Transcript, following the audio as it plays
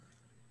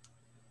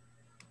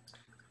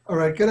All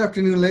right, good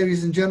afternoon,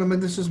 ladies and gentlemen.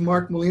 This is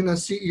Mark Molina,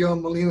 CEO of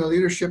Molina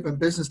Leadership and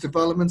Business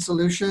Development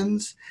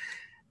Solutions.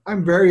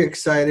 I'm very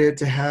excited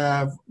to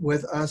have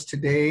with us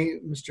today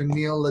Mr.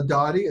 Niel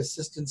Laudati,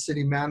 Assistant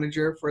City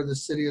Manager for the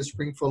City of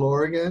Springfield,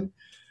 Oregon.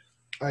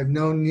 I've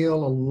known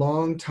Niel a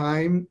long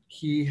time.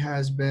 He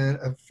has been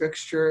a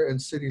fixture in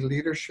city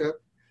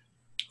leadership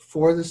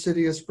for the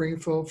City of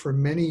Springfield for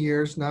many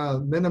years now,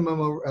 minimum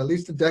of at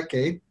least a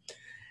decade.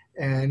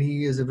 And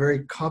he is a very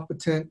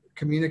competent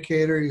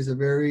communicator. He's a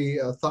very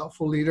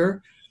thoughtful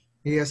leader.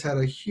 He has had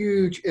a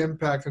huge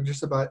impact on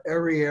just about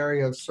every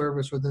area of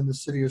service within the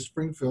city of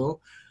Springfield.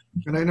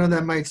 And I know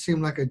that might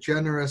seem like a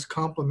generous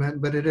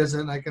compliment, but it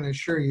isn't. I can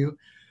assure you,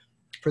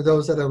 for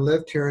those that have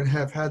lived here and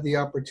have had the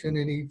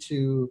opportunity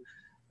to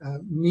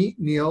meet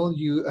Niel,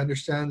 you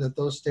understand that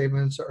those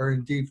statements are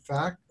indeed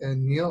fact.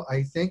 And Niel,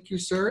 I thank you,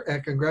 sir,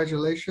 and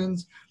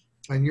congratulations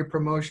on your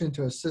promotion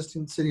to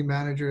Assistant City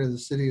Manager of the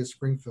city of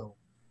Springfield.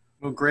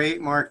 Well, great,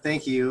 Mark.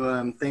 Thank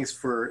you. Thanks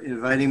for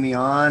inviting me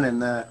on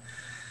and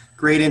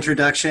great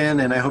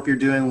introduction. And I hope you're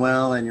doing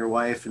well and your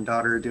wife and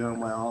daughter are doing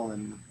well.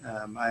 And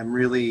I'm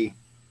really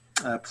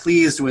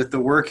pleased with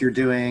the work you're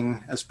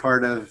doing as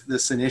part of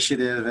this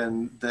initiative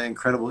and the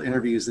incredible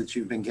interviews that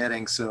you've been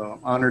getting. So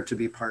honored to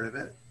be part of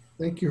it.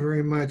 Thank you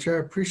very much. I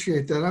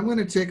appreciate that. I'm going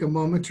to take a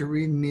moment to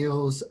read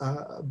Niel's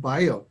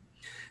bio.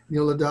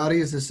 Niel Laudati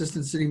is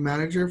Assistant City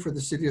Manager for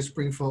the City of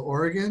Springfield,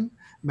 Oregon,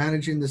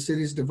 managing the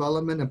city's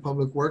development and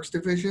public works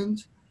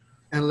divisions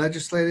and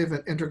legislative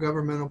and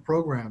intergovernmental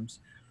programs.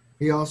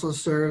 He also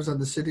serves on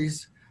the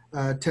city's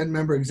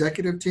 10-member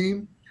executive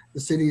team, the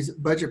city's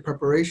budget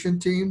preparation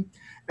team,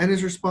 and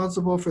is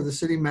responsible for the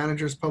city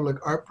manager's public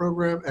art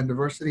program and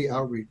diversity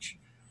outreach.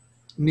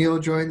 Niel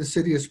joined the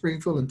City of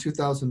Springfield in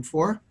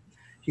 2004.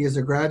 He is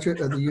a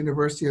graduate of the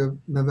University of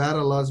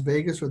Nevada, Las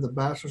Vegas with a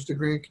bachelor's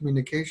degree in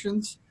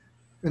communications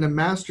and a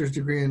master's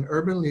degree in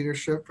urban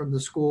leadership from the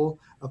School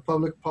of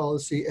Public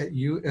Policy at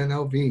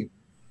UNLV.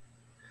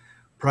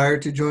 Prior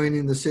to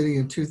joining the city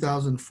in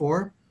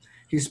 2004,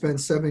 he spent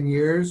 7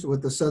 years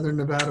with the Southern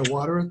Nevada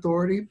Water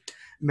Authority,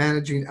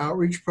 managing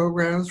outreach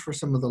programs for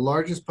some of the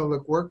largest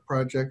public work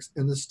projects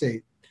in the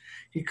state.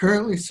 He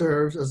currently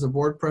serves as the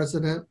board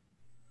president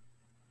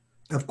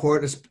of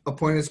Court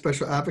Appointed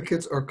Special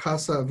Advocates, or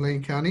CASA, of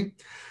Lane County,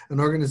 an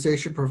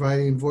organization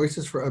providing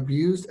voices for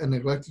abused and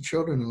neglected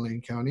children in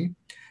Lane County.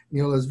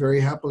 Niel is very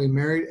happily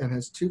married and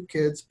has 2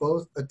 kids,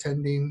 both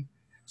attending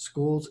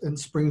schools in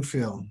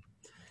Springfield.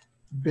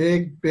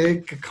 Big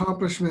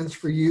accomplishments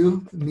for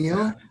you,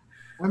 Niel.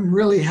 I'm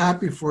really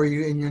happy for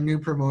you in your new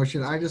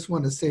promotion. I just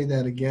want to say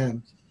that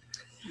again.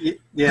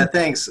 Yeah,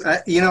 thanks.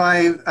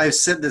 I've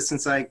said this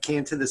since I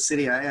came to the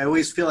city. I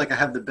always feel like I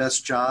have the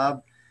best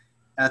job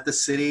at the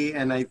city,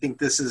 and I think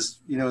this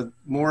is,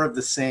 more of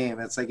the same.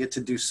 I get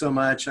to do so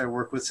much. I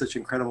work with such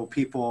incredible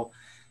people.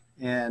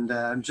 And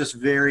I'm just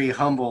very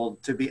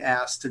humbled to be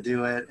asked to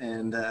do it.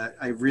 And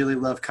I really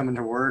love coming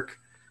to work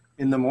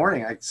in the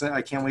morning.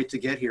 I can't wait to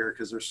get here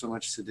because there's so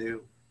much to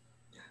do.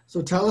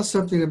 So tell us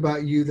something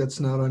about you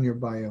that's not on your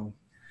bio.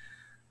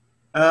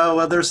 Oh,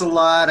 well, there's a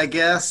lot, I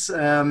guess.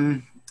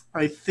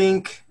 I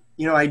think,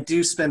 I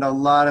do spend a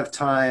lot of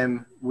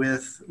time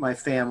with my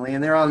family,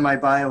 and they're on my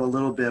bio a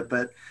little bit,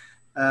 but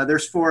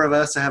there's 4 of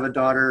us. I have a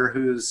daughter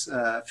who's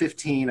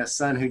 15, a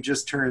son who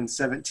just turned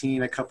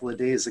 17 a couple of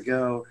days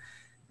ago,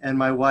 and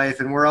my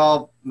wife, and we're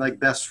all like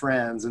best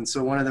friends. And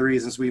so one of the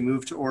reasons we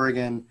moved to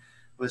Oregon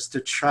was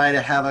to try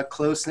to have a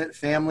close-knit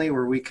family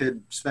where we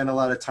could spend a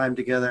lot of time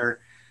together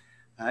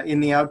in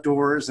the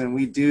outdoors, and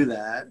we do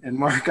that. And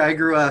Mark, I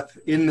grew up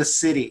in the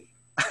city.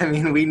 I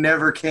mean, we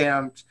never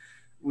camped,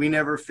 we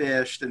never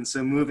fished. And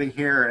so moving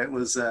here, it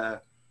was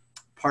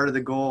part of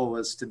the goal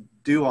was to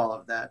do all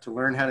of that, to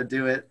learn how to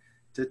do it,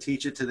 to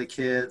teach it to the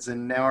kids.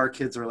 And now our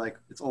kids are like,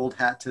 it's old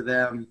hat to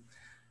them.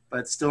 But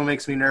it still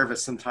makes me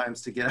nervous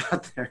sometimes to get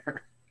out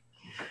there.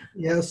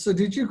 Yeah. So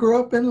did you grow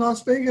up in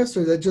Las Vegas,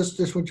 or that just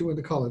when you went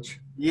to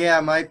college? Yeah,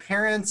 my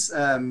parents,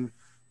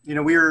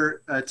 we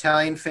were an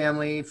Italian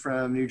family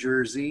from New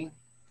Jersey.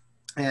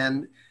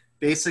 And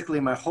basically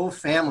my whole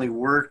family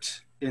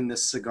worked in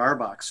this cigar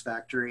box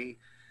factory.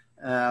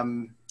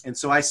 And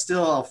so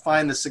I'll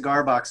find the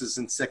cigar boxes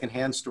in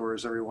secondhand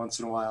stores every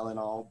once in a while, and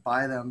I'll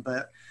buy them.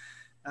 But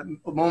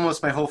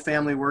almost my whole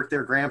family worked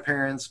there,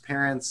 grandparents,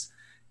 parents.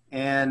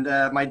 And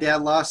my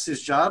dad lost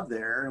his job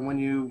there. And when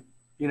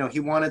he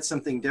wanted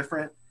something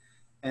different.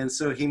 And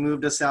so he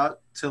moved us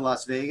out to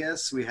Las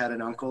Vegas. We had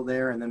an uncle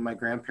there, and then my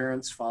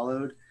grandparents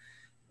followed.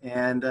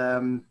 And,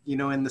 in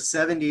the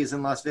 70s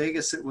in Las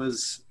Vegas, it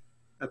was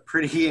a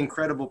pretty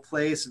incredible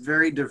place,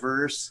 very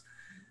diverse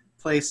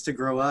place to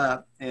grow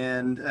up.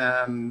 And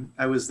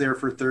I was there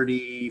for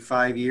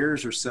 35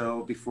 years or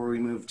so before we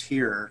moved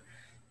here,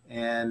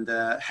 and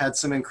had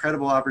some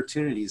incredible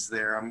opportunities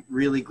there. I'm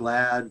really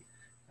glad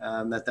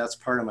that's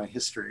part of my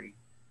history.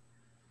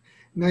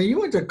 Now, you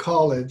went to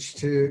college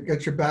to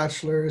get your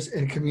bachelor's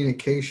in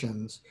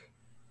communications.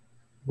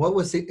 What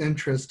was the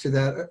interest to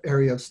that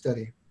area of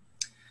study?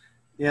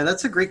 Yeah,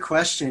 that's a great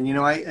question.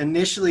 I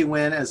initially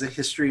went as a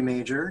history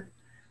major,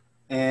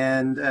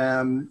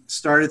 and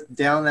started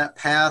down that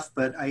path.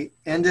 But I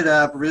ended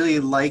up really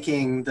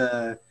liking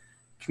the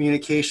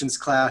communications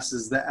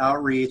classes, the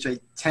outreach. I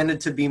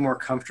tended to be more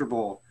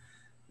comfortable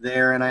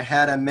there. And I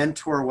had a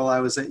mentor while I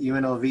was at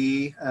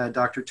UNLV,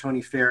 Dr.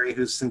 Tony Ferry,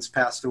 who's since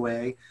passed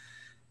away.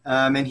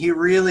 And he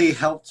really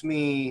helped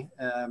me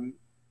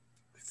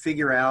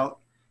figure out,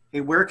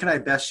 hey, where can I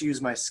best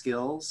use my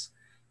skills?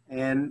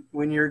 And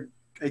when you're,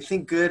 I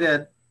think, good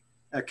at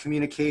a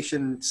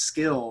communication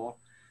skill,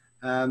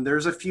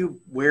 there's a few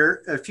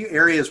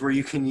areas where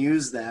you can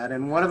use that.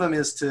 And one of them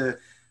is to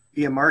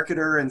be a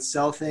marketer and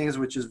sell things,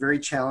 which is very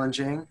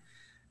challenging.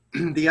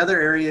 The other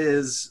area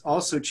is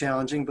also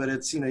challenging, but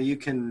it's, you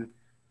can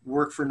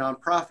work for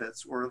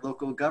nonprofits or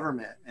local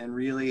government and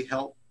really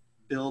help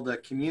build a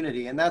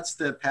community. And that's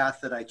the path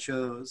that I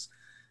chose.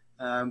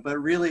 But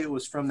really it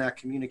was from that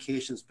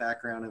communications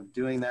background of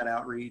doing that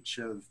outreach,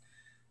 of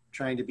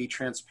trying to be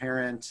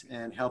transparent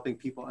and helping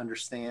people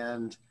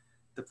understand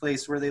the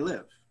place where they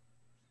live.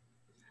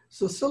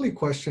 So, silly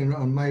question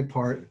on my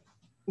part.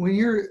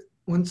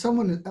 When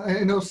someone,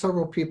 I know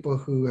several people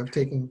who have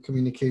taken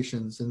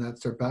communications and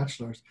that's their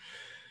bachelor's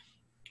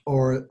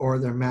or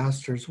their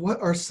master's. What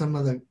are some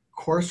of the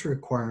course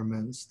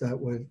requirements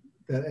that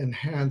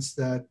enhance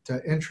that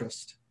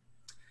interest?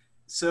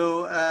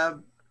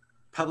 So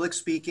public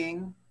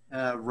speaking,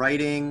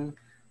 writing,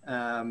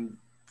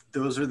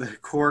 those are the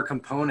core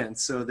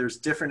components. So there's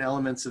different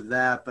elements of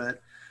that,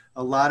 but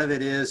a lot of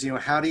it is,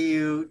 how do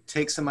you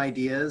take some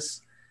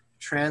ideas,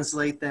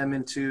 translate them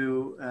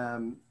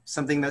into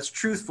something that's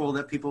truthful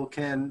that people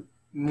can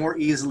more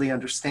easily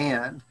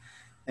understand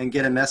and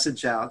get a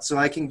message out. So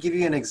I can give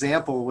you an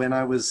example. When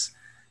I was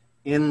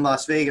in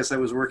Las Vegas, I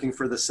was working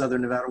for the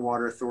Southern Nevada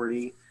Water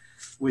Authority,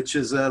 which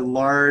is a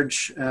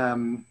large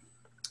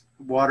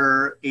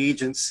water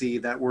agency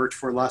that worked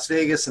for Las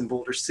Vegas and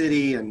Boulder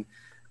City and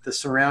the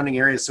surrounding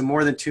areas, so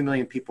more than 2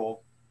 million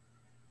people.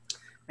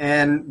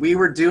 And we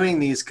were doing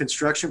these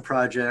construction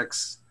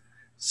projects.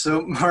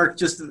 So Mark,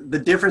 just the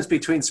difference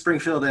between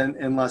Springfield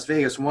and Las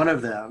Vegas, one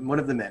of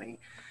the many,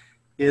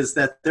 is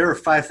that there are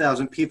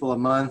 5,000 people a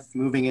month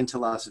moving into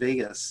Las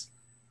Vegas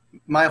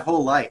my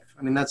whole life.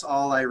 I mean, that's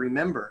all I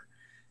remember.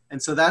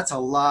 And so that's a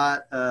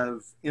lot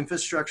of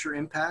infrastructure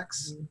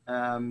impacts.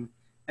 And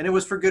it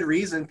was for good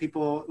reason.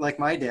 People like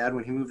my dad,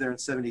 when he moved there in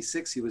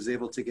 76, he was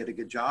able to get a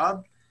good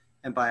job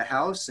and buy a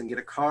house and get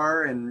a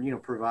car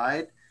and,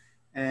 provide.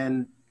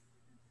 And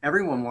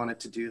everyone wanted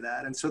to do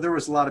that. And so there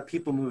was a lot of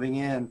people moving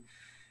in.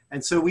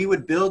 And so we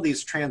would build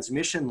these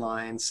transmission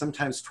lines,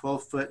 sometimes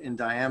 12 foot in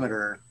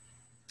diameter,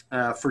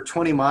 for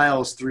 20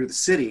 miles through the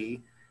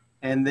city.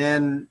 And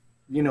then,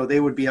 they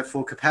would be at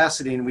full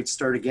capacity and we'd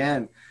start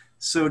again.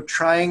 So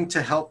trying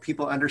to help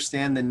people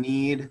understand the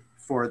need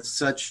for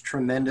such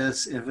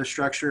tremendous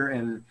infrastructure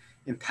and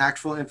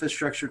impactful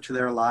infrastructure to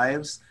their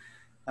lives,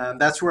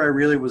 that's where I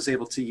really was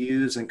able to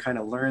use and kind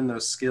of learn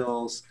those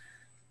skills.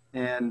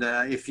 And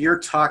if you're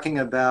talking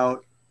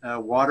about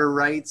water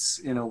rights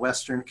in a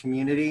Western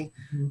community,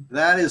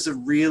 that is a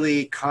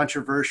really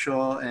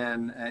controversial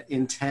and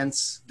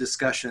intense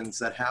discussions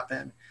that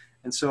happen.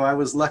 And so I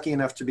was lucky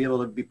enough to be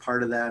able to be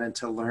part of that and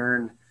to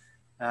learn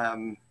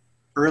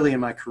early in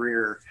my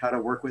career how to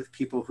work with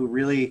people who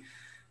really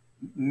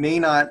may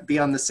not be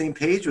on the same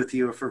page with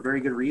you for a very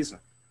good reason.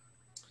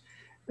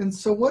 And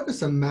so what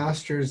is a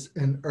master's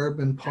in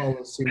urban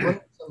policy?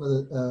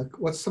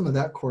 What's some of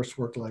that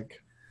coursework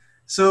like?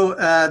 So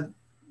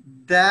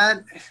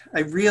that I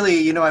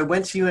really, I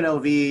went to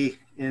UNLV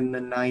in the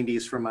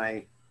 90s for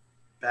my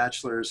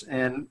bachelor's,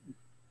 and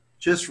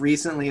just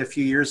recently, a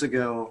few years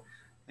ago,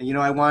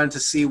 I wanted to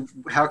see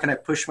how can I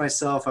push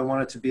myself. I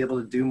wanted to be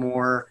able to do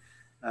more,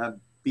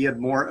 be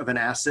more of an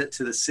asset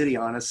to the city,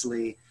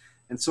 honestly.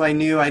 And so I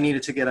knew I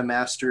needed to get a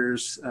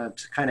master's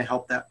to kind of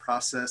help that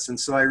process. And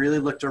so I really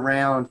looked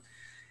around,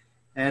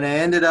 and I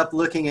ended up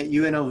looking at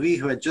UNLV,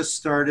 who had just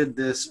started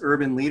this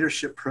urban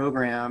leadership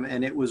program.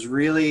 And it was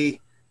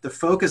really, the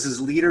focus is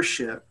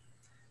leadership,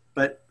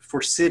 but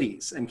for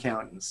cities and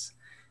counties.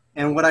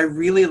 And what I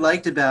really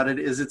liked about it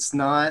is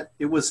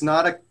it was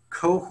not a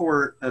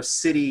cohort of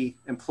city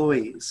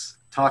employees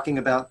talking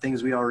about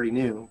things we already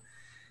knew.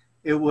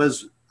 I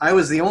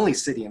was the only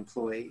city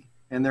employee,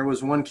 and there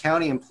was one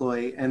county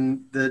employee,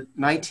 and the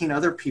 19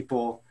 other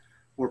people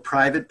were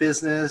private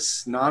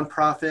business,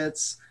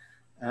 nonprofits,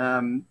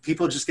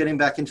 people just getting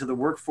back into the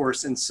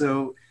workforce. And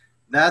so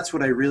that's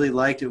what I really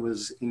liked. It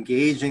was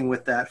engaging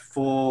with the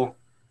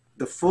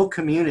full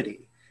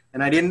community.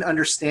 And I didn't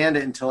understand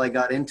it until I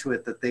got into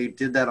it, that they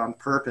did that on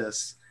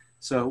purpose.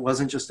 So it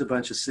wasn't just a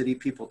bunch of city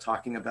people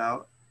talking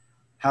about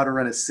how to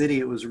run a city.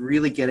 It was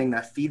really getting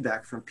that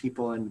feedback from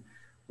people and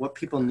what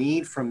people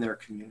need from their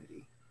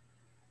community.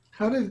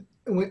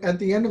 At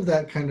the end of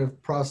that kind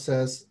of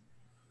process,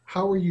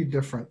 how were you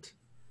different?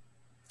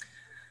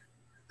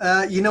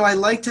 I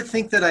like to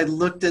think that I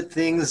looked at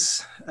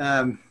things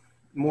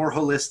more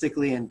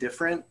holistically and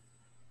different.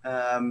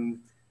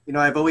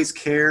 I've always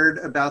cared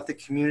about the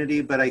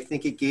community, but I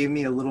think it gave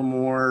me a little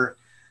more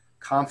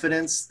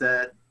confidence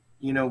that,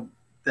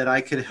 that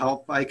I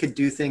could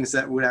do things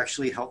that would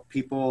actually help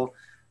people.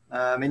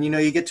 And,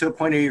 you get to a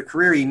point in your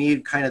career, you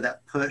need kind of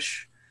that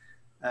push.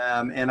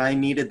 And I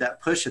needed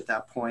that push at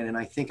that point. And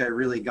I think I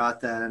really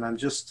got that. And I'm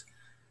just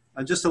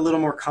a little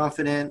more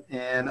confident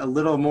and a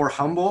little more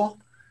humble.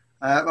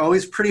 I'm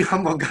always a pretty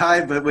humble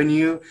guy, but when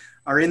you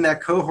are in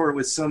that cohort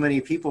with so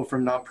many people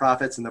from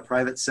nonprofits and the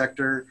private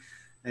sector,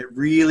 it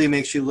really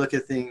makes you look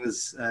at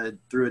things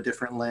through a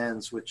different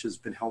lens, which has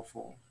been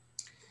helpful.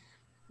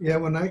 Yeah,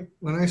 when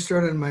I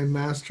started my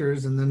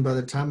master's, and then by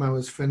the time I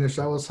was finished,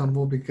 I was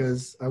humble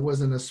because I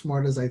wasn't as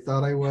smart as I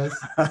thought I was.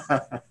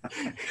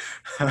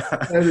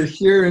 And the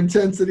sheer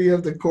intensity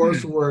of the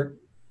coursework,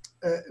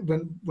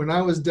 when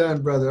I was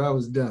done, brother, I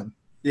was done.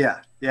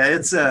 Yeah,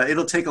 it's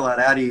it'll take a lot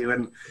out of you,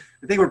 and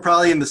I think we're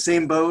probably in the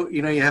same boat.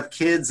 You have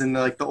kids, and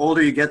like the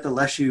older you get, the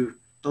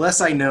less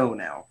I know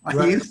now. Right.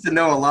 I used to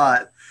know a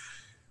lot.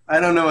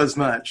 I don't know as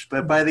much,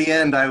 but by the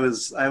end, I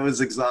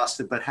was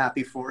exhausted, but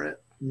happy for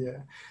it. Yeah.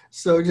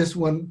 So just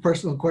one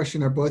personal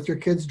question. Are both your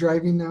kids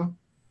driving now?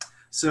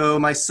 So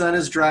my son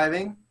is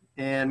driving,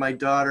 and my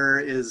daughter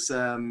is,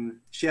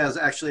 she has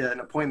actually an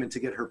appointment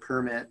to get her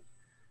permit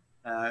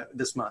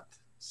this month.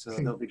 So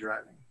they'll be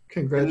driving.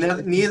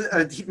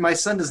 Congratulations. My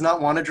son does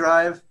not want to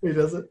drive. He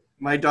doesn't?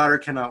 My daughter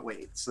cannot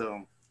wait.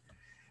 So,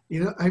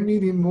 I'm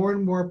meeting more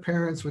and more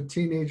parents with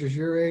teenagers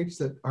your age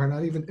that are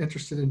not even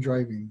interested in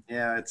driving.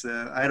 Yeah,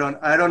 I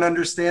don't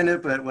understand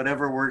it, but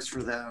whatever works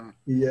for them.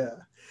 Yeah.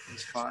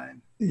 It's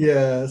fine.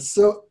 Yeah.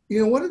 So,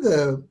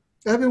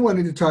 I've been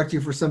wanting to talk to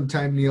you for some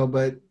time, Niel,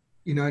 but,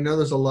 I know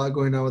there's a lot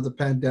going on with the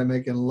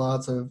pandemic and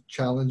lots of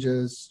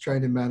challenges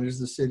trying to manage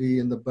the city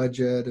and the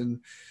budget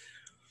and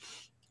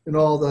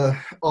all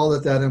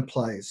that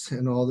implies,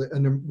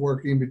 and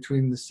working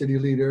between the city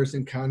leaders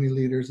and county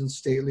leaders and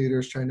state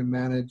leaders trying to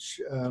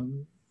manage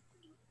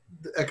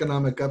the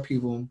economic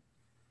upheaval,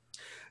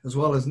 as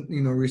well as,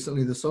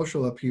 recently the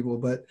social upheaval.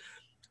 But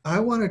I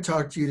want to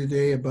talk to you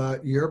today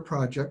about your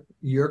project,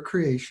 your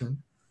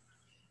creation,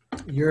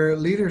 your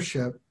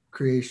leadership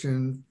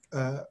creation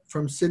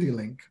from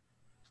CityLink.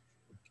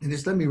 And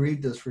just let me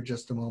read this for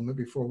just a moment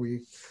before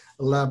we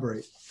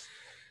elaborate.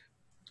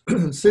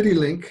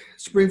 CityLink,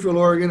 Springfield,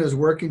 Oregon, is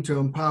working to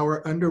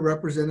empower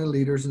underrepresented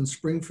leaders in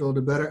Springfield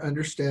to better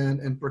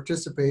understand and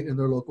participate in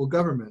their local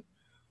government.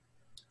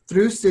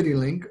 Through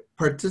CityLink,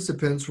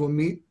 participants will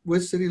meet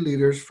with city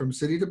leaders from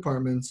city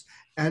departments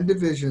and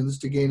divisions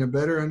to gain a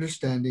better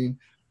understanding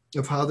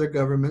of how their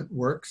government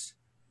works,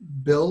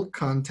 build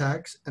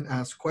contacts, and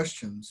ask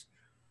questions.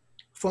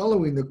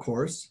 Following the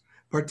course,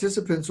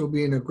 participants will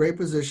be in a great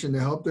position to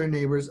help their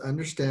neighbors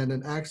understand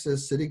and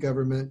access city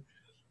government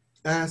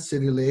as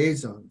city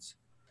liaisons.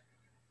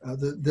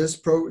 This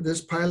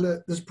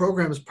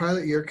program's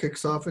pilot year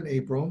kicks off in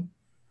April.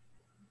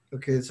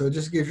 Okay, so it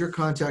just gives your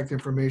contact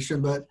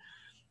information, but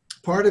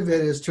part of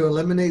it is to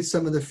eliminate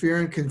some of the fear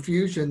and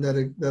confusion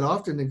that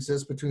often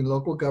exists between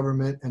local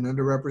government and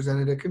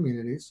underrepresented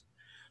communities,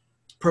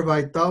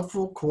 provide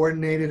thoughtful,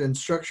 coordinated, and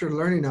structured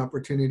learning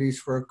opportunities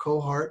for a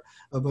cohort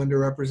of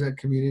underrepresented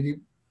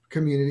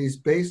communities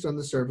based on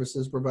the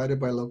services provided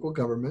by local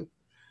government,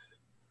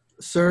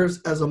 serves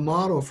as a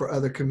model for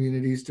other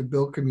communities to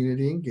build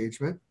community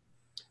engagement.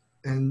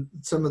 And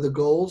some of the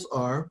goals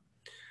are: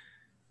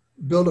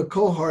 build a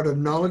cohort of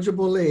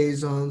knowledgeable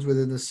liaisons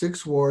within the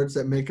 6 wards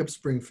that make up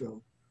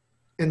Springfield.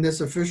 In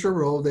this official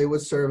role, they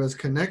would serve as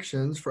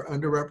connections for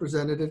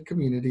underrepresented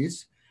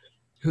communities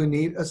who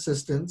need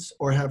assistance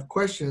or have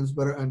questions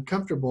but are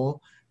uncomfortable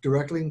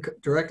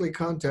directly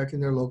contacting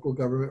their local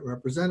government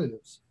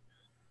representatives.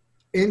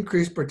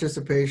 Increase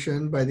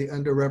participation by the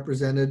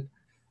underrepresented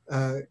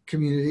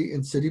community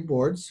in city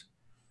boards,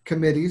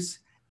 committees,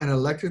 and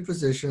elected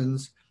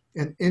positions,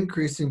 and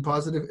increasing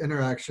positive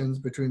interactions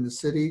between the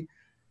city,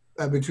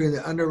 between the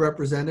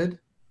underrepresented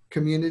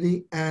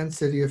community and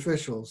city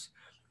officials,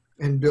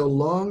 and build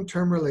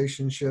long-term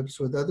relationships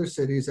with other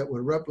cities that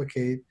would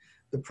replicate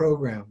the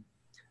program.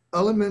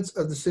 Elements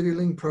of the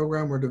CityLink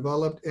program were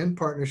developed in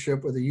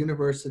partnership with the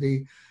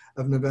University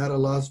of Nevada,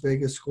 Las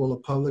Vegas School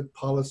of Public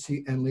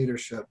Policy and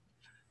Leadership.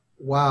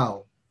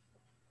 Wow.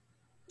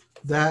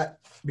 That,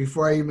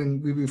 before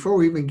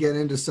we even get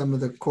into some of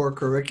the core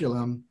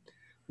curriculum,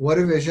 what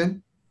a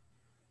vision,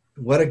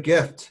 what a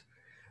gift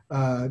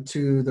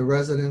to the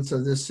residents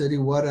of this city.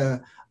 What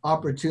a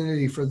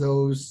opportunity for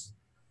those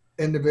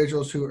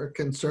individuals who are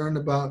concerned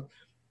about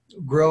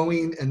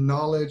growing in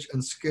knowledge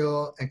and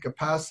skill and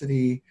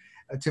capacity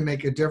to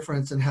make a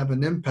difference and have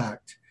an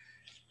impact.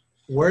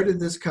 Where did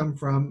this come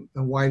from,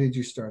 and why did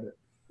you start it?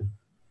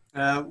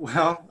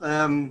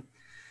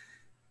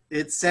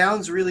 It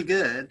sounds really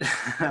good.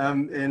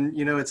 And,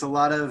 it's a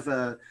lot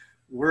of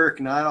work,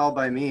 not all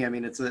by me. I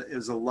mean, it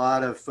was a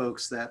lot of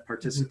folks that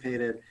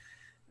participated.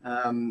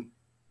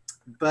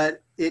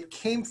 But it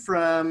came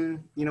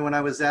from, when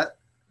I was at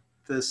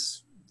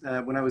this,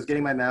 when I was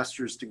getting my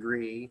master's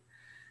degree,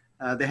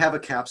 they have a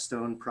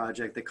capstone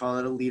project. They call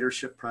it a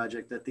leadership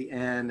project at the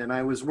end. And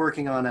I was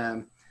working on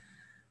a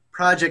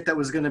project that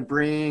was going to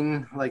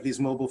bring like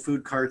these mobile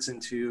food carts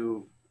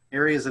into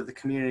areas of the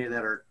community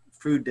that are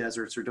food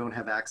deserts or don't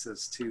have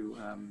access to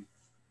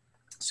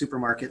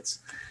supermarkets.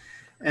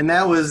 And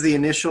that was the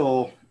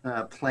initial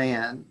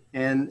plan.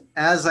 And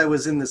as I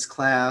was in this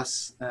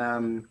class,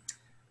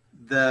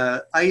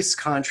 the ICE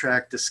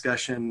contract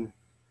discussion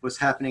was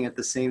happening at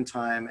the same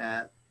time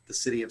at the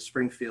city of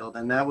Springfield.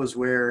 And that was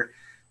where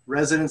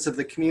residents of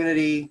the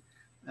community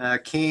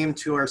came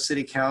to our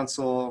city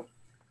council,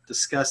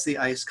 discussed the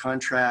ICE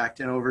contract,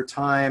 and over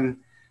time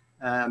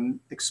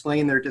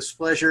explained their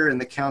displeasure. And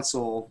the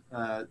council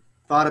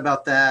thought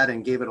about that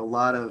and gave it a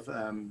lot of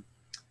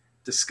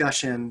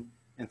discussion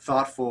and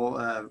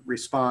thoughtful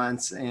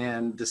response,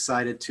 and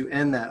decided to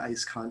end that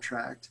ICE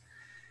contract.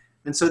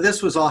 And so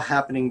this was all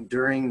happening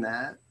during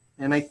that.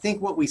 And I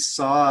think what we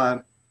saw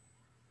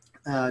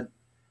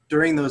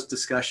during those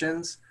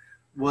discussions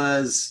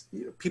was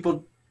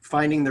people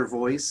finding their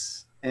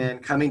voice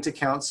and coming to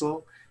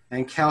council,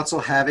 and council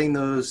having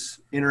those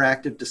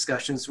interactive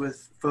discussions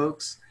with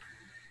folks.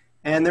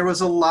 And there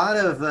was a lot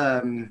of,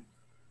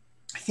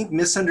 I think,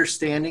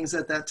 misunderstandings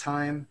at that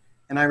time.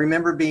 And I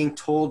remember being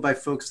told by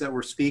folks that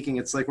were speaking,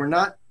 it's like, we're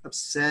not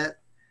upset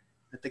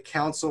at the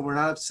council, we're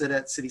not upset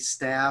at city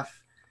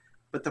staff,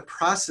 but the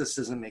process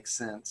doesn't make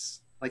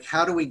sense. Like,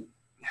 how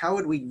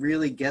would we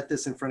really get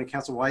this in front of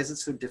council? Why is it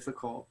so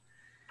difficult?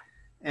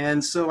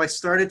 And so I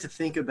started to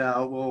think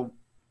about, well,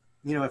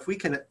 you know, if we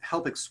can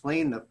help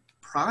explain the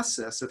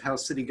process of how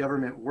city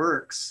government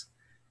works,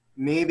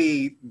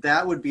 maybe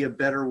that would be a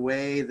better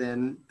way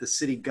than the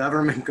city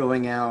government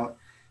going out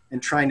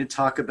and trying to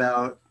talk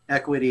about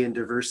equity and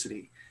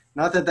diversity.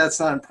 Not that that's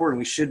not important,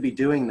 we should be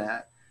doing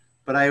that.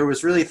 But I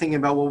was really thinking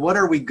about, well, what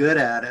are we good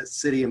at as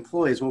city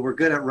employees? Well, we're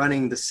good at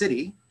running the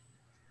city.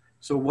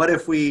 So what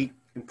if we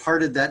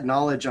imparted that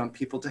knowledge on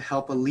people to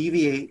help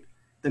alleviate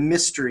the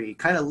mystery,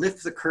 kind of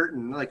lift the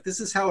curtain, like, this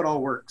is how it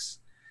all works.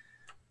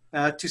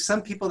 To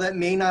some people that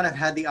may not have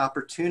had the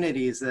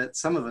opportunities that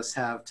some of us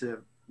have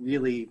to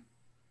really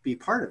be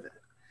part of it.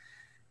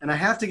 And I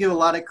have to give a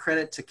lot of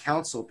credit to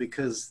council,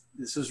 because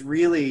this is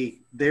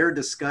really their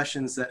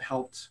discussions that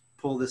helped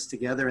pull this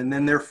together, and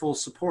then their full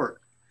support.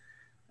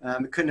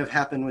 It couldn't have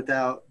happened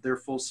without their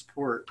full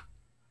support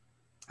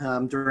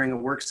during a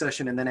work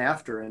session and then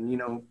after. And, you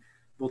know,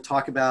 we'll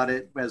talk about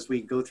it as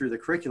we go through the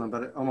curriculum,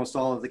 but almost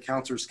all of the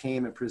counselors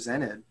came and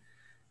presented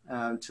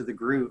to the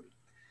group.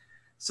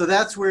 So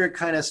that's where it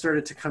kind of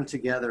started to come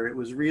together. It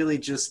was really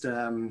just,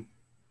 you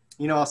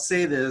know, I'll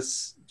say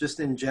this just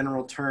in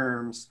general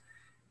terms.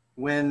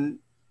 When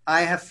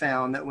I have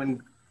found that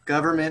when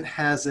government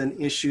has an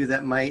issue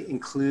that might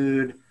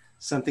include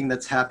something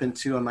that's happened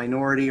to a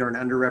minority or an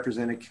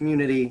underrepresented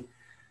community,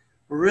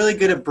 we're really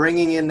good at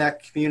bringing in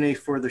that community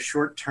for the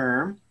short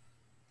term,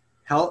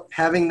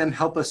 having them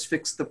help us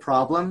fix the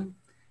problem.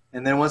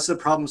 And then once the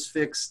problem's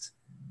fixed,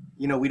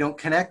 you know, we don't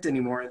connect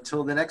anymore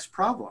until the next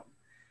problem.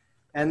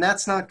 And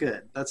that's not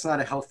good. That's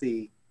not a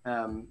healthy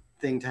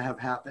thing to have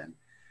happen.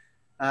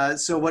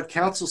 So what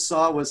council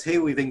saw was, hey,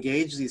 we've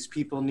engaged these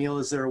people. Niel,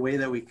 is there a way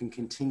that we can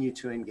continue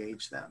to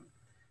engage them?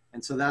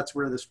 And so that's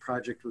where this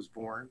project was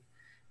born.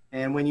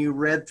 And when you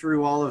read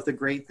through all of the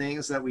great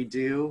things that we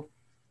do,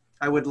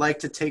 I would like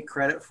to take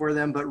credit for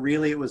them, but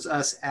really it was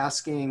us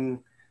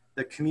asking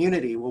the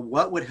community, well,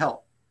 what would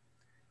help?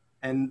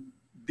 And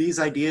these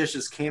ideas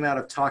just came out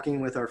of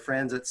talking with our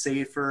friends at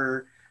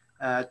SAFER,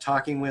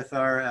 talking with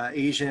our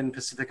Asian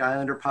Pacific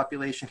Islander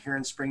population here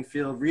in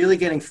Springfield, really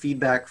getting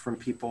feedback from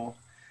people,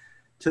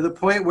 to the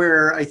point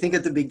where I think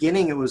at the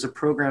beginning it was a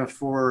program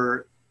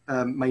for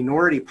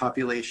minority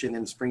population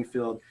in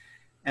Springfield.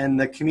 And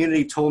the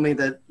community told me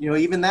that, you know,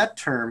 even that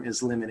term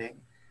is limiting.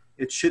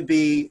 It should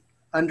be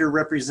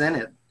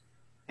underrepresented.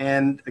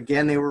 And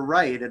again, they were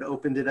right. It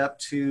opened it up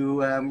to,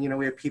 you know,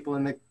 we have people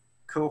in the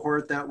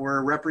cohort that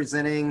were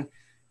representing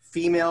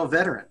female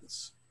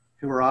veterans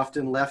who are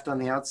often left on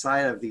the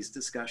outside of these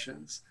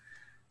discussions.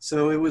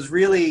 So it was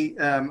really,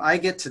 I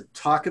get to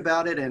talk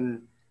about it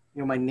and,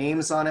 you know, my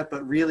name's on it,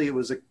 but really it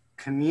was a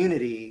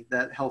community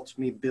that helped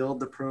me build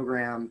the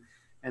program,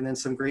 and then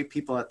some great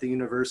people at the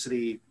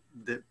university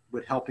that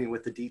would help me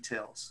with the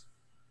details.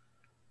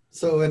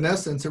 So in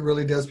essence, it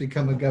really does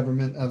become a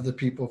government of the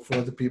people,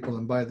 for the people,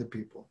 and by the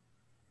people.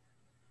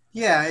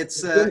 Yeah,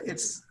 it's,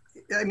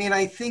 I mean,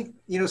 I think,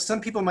 you know,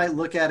 some people might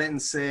look at it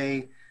and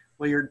say,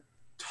 well, you're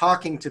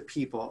talking to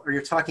people or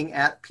you're talking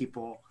at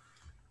people.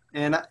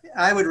 And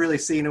I would really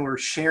say, you know, we're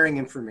sharing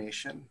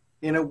information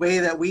in a way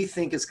that we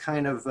think is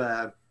kind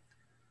of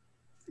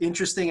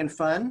interesting and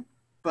fun,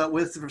 but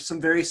with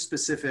some very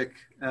specific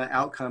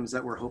outcomes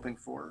that we're hoping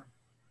for.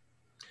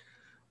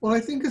 Well, I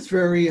think it's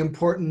very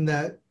important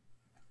that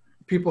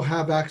people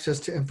have access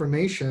to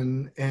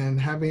information,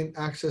 and having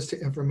access to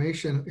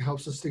information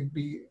helps us to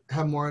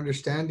have more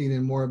understanding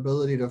and more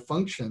ability to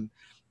function,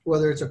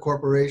 whether it's a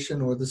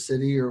corporation or the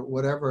city or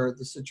whatever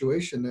the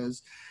situation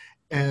is.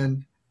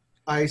 And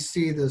I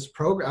see this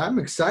program, I'm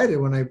excited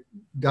when I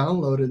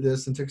downloaded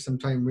this and took some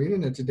time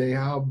reading it today,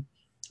 how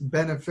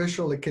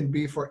beneficial it can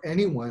be for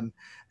anyone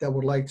that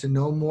would like to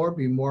know more,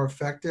 be more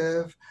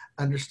effective,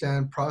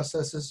 understand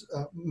processes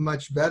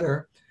much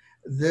better.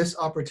 this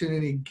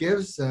opportunity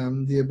gives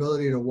them the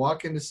ability to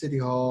walk into City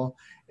Hall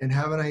and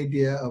have an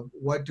idea of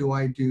what do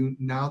I do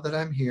now that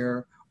I'm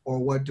here, or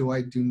what do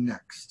I do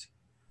next?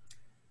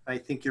 I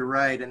think you're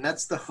right. And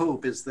that's the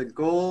hope, is the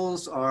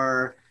goals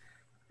are,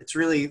 it's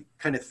really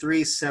kind of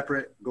three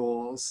separate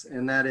goals.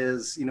 And that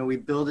is, we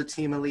build a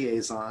team of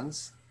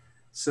liaisons.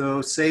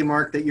 So say,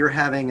 Mark, that you're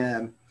having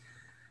an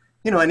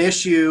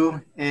issue,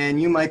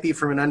 and you might be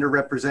from an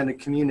underrepresented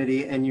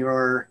community, and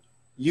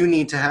you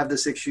need to have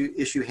this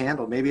issue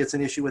handled. Maybe it's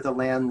an issue with a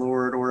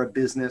landlord or a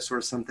business or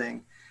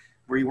something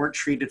where you weren't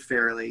treated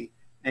fairly,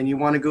 and you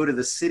want to go to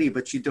the city,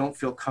 but you don't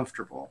feel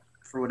comfortable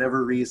for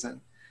whatever reason.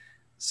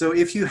 So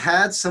if you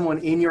had someone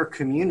in your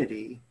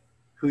community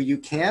who you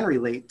can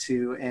relate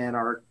to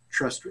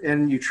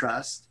and you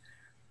trust,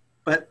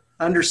 but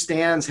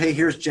understands, hey,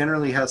 here's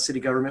generally how city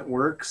government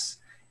works,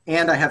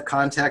 and I have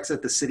contacts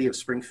at the city of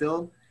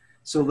Springfield,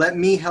 so let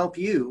me help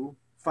you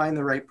find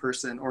the right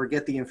person or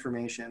get the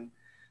information.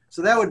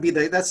 So that would be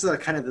that's the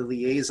kind of the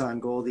liaison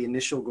goal, the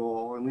initial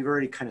goal, and we've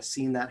already kind of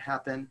seen that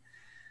happen.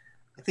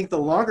 I think the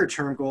longer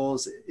term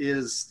goals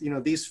is,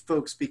 these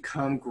folks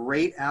become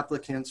great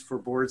applicants for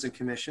boards and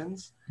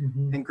commissions,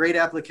 and great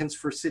applicants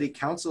for city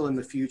council in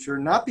the future,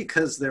 not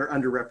because they're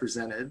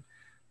underrepresented,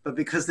 but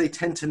because they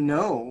tend to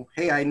know,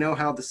 hey, I know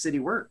how the city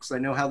works. I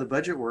know how the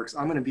budget works.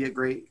 I'm going to be a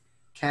great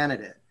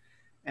candidate.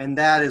 And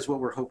that is what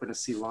we're hoping to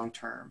see long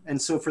term. And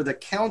so for the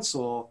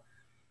council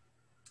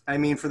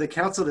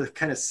to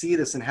kind of see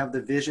this and have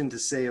the vision to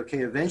say, okay,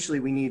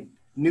 eventually we need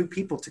new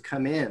people to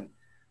come in.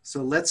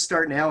 So let's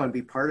start now and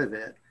be part of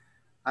it.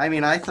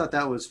 I thought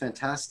that was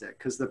fantastic,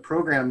 because the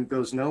program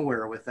goes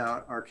nowhere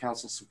without our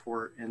council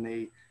support, and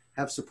they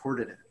have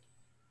supported it.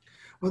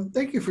 Well,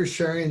 thank you for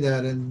sharing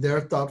that and their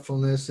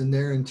thoughtfulness and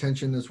their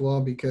intention as well,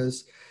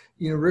 because,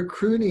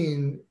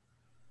 recruiting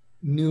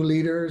new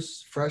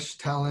leaders, fresh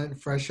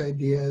talent, fresh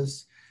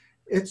ideas,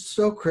 it's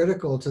so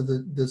critical to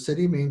the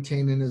city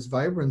maintaining its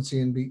vibrancy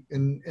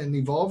and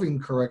evolving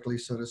correctly,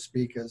 so to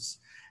speak,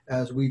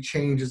 as we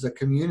change as a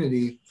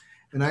community.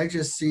 And I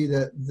just see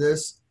that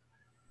this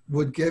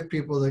would give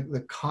people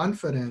the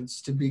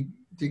confidence to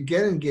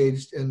get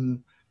engaged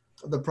in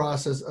the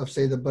process of,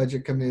 say, the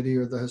budget committee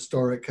or the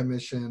historic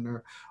commission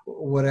or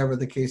whatever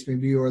the case may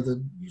be, or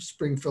the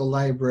Springfield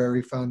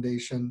Library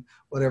Foundation,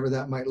 whatever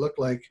that might look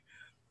like,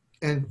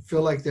 and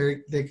feel like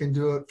they can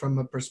do it from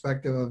a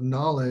perspective of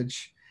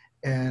knowledge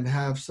and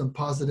have some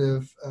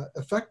positive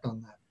effect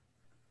on that.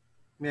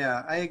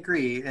 Yeah, I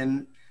agree.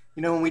 And,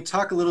 when we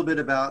talk a little bit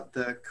about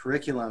the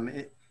curriculum,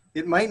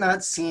 it might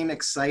not seem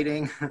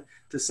exciting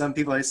to some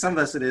people. Some of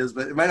us it is,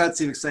 but it might not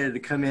seem exciting to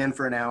come in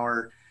for an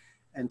hour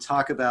and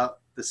talk about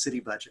the city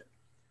budget.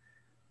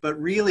 But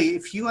really,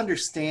 if you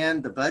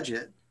understand the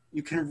budget,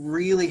 you can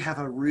really have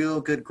a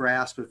real good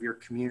grasp of your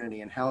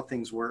community and how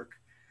things work.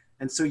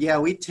 And so, yeah,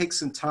 we take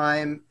some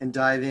time and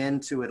dive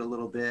into it a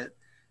little bit,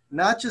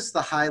 not just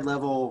the high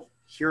level,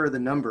 here are the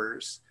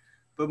numbers,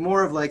 but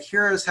more of like,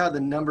 here is how the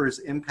numbers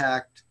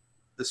impact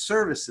the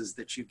services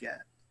that you get.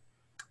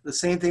 The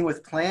same thing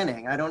with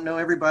planning. I don't know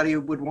everybody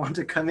would want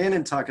to come in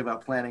and talk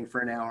about planning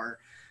for an hour,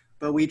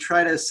 but we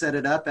try to set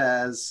it up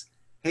as,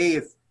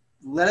 hey,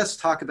 let us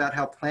talk about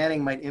how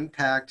planning might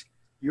impact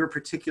your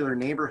particular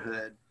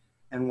neighborhood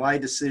and why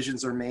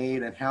decisions are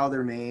made and how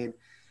they're made.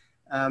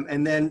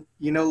 And then,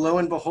 lo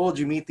and behold,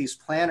 you meet these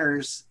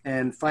planners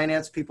and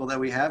finance people that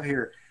we have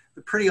here.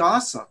 They're pretty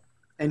awesome.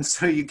 And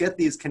so you get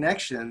these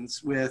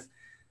connections with,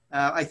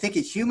 I think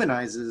it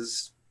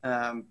humanizes,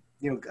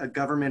 a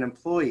government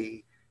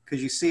employee,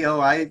 because you see,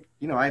 I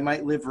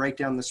might live right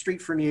down the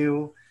street from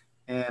you,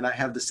 and I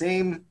have the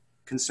same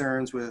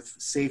concerns with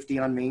safety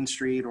on Main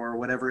Street or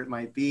whatever it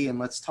might be, and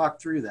let's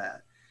talk through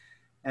that.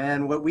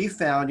 And what we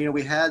found,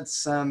 we had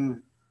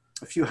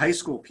a few high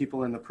school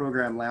people in the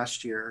program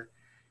last year,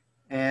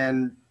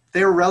 and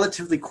they were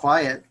relatively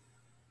quiet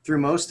through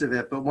most of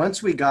it. But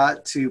once we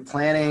got to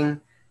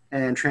planning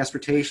and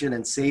transportation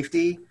and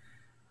safety,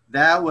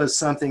 that was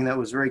something that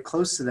was very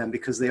close to them,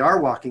 because they are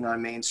walking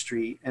on Main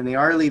Street and they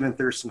are leaving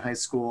Thurston High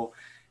School.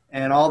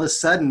 And all of a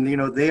sudden,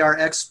 they are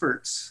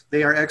experts.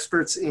 They are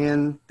experts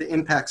in the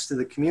impacts to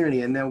the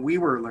community. And then we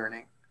were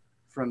learning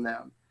from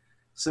them.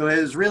 So it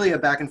was really a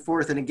back and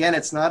forth. And again,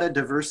 it's not a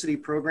diversity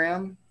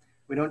program.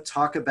 We don't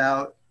talk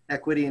about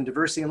equity and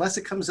diversity unless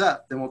it comes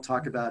up, then we'll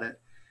talk about it.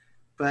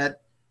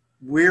 But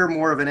we're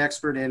more of an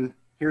expert in,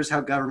 here's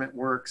how government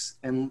works,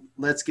 and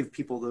let's give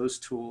people those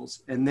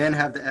tools, and then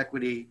have the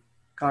equity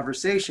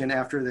conversation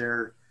after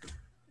their,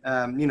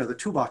 the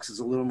toolbox is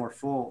a little more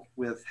full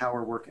with how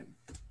we're working.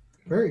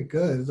 Very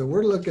good. So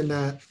we're looking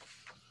at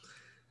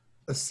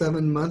a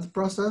 7-month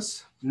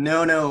process?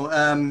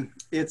 No.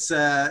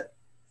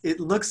 It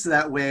looks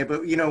that way,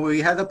 but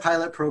we have the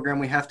pilot program,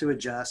 we have to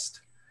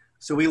adjust.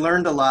 So we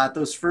learned a lot.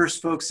 Those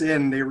first folks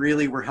in, they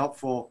really were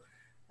helpful.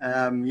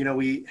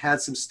 We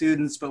had some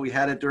students, but we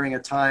had it during a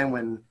time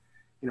when,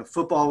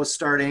 football was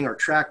starting or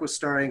track was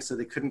starting, so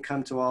they couldn't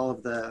come to all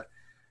of the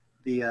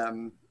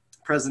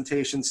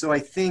presentations. So I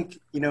think,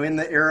 in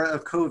the era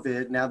of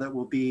COVID, now that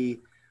we'll be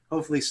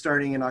hopefully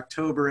starting in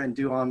October and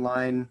do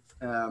online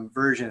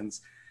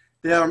versions.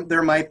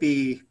 There might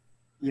be,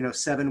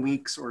 7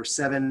 weeks or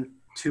 7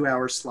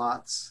 2-hour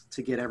slots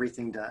to get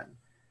everything done.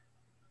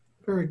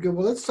 Very good.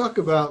 Well, let's talk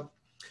about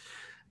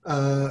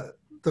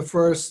the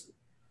first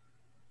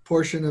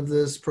portion of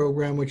this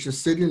program, which is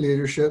city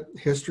leadership,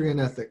 history, and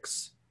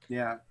ethics.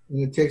 Yeah. And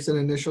it takes an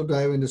initial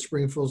dive into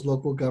Springfield's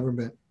local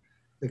government.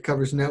 It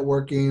covers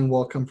networking,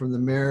 welcome from the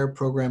mayor,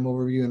 program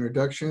overview,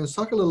 introduction. Let's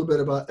talk a little bit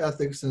about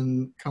ethics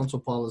and council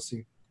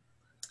policy.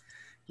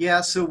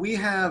 Yeah, so we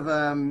have,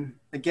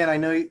 again, I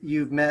know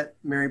you've met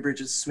Mary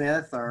Bridget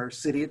Smith, our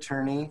city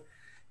attorney,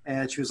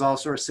 and she was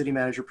also our city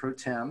manager pro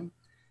tem.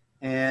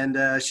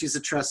 And she's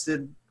a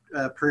trusted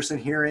person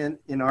here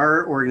in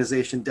our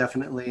organization,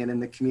 definitely, and in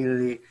the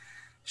community.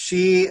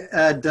 She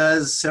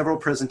does several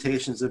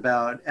presentations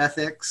about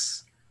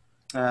ethics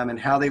and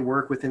how they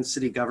work within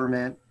city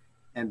government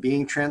and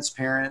being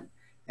transparent.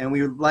 And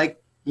we would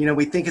like,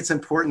 we think it's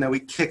important that we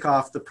kick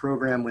off the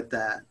program with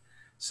that.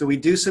 So we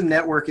do some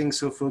networking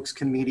so folks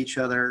can meet each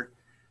other,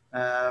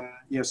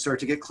 start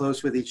to get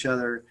close with each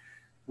other.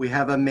 We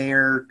have a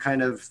mayor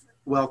kind of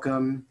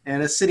welcome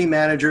and a city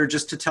manager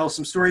just to tell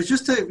some stories,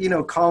 just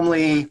to,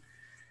 calmly,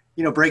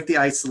 break the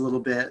ice a little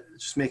bit,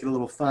 just make it a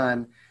little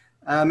fun.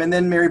 And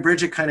then Mary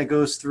Bridget kind of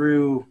goes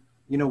through,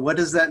 what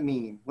does that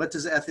mean? What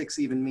does ethics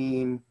even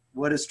mean?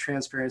 What does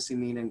transparency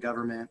mean in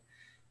government?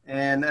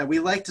 And we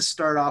like to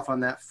start off on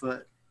that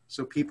foot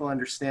so people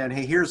understand,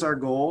 hey, here's our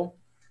goal.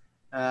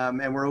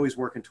 And we're always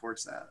working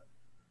towards that.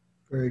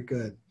 Very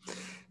good.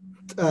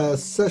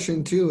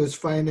 Session 2 is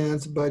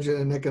finance, budget,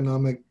 and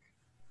economic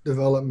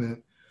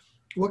development.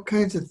 What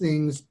kinds of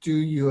things do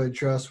you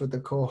address with the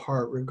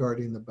cohort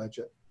regarding the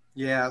budget?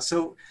 Yeah,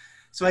 so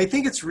I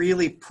think it's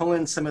really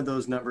pulling some of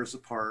those numbers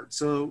apart.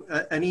 So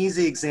an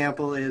easy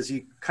example is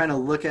you kind of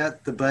look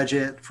at the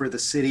budget for the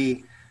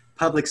city.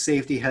 Public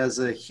safety has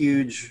a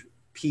huge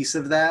piece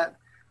of that.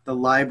 The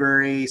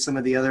library, some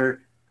of the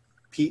other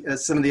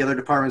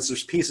departments,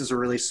 there's pieces are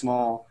really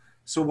small.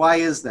 So why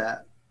is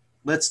that?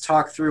 Let's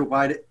talk through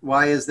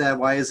why is that?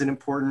 Why is it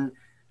important?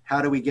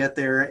 How do we get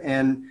there?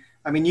 And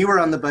I mean, you were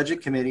on the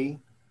budget committee.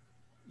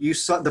 You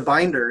saw the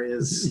binder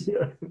is,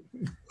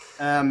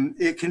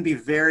 it can be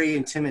very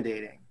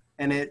intimidating,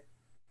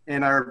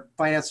 and our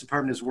finance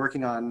department is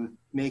working on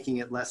making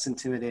it less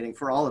intimidating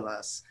for all of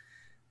us.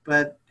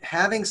 But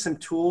having some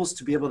tools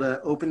to be able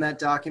to open that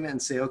document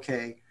and say,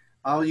 okay,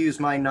 I'll use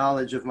my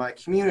knowledge of my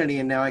community,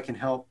 and now I can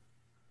help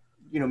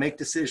make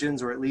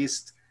decisions, or at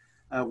least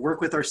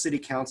work with our city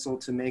council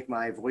to make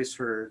my voice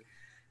heard.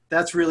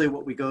 That's really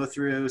what we go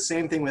through.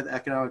 Same thing with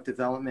economic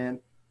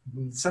development.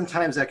 Mm-hmm.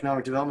 Sometimes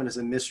economic development is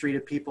a mystery to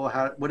people.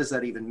 What does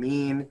that even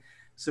mean?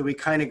 So we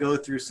kind of go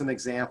through some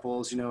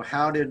examples,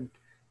 how did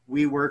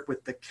we work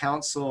with the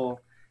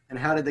council, and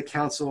how did the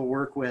council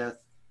work with,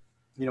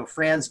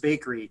 Fran's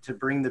Bakery to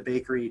bring the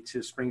bakery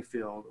to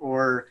Springfield?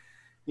 Or,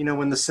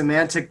 when the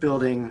Semantic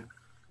building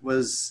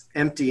was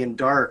empty and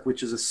dark,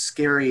 which is a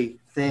scary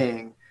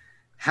thing,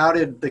 how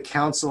did the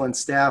council and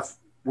staff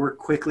work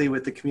quickly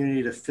with the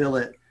community to fill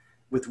it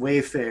with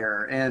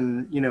Wayfair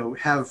and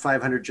have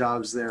 500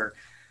 jobs there?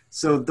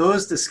 So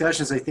those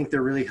discussions, I think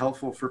they're really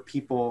helpful for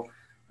people.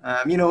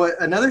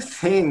 Another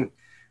thing,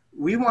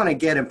 we want to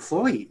get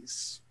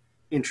employees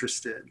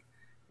interested,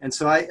 and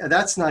so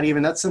that's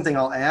something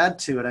I'll add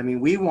to it. I mean,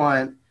 we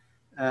want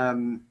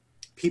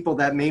people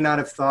that may not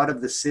have thought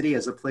of the city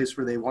as a place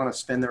where they want to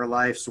spend their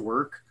life's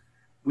work.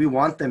 We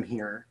want them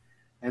here.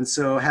 And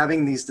so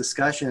having these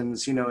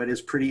discussions, it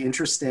is pretty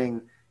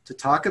interesting to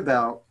talk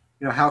about,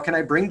 how can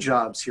I bring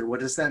jobs here?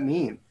 What does that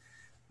mean?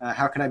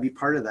 How can I be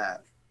part of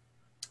that?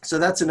 So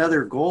that's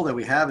another goal that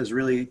we have, is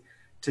really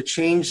to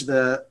change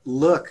the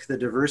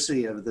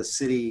diversity of the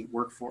city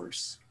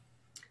workforce.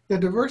 The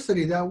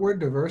diversity, that word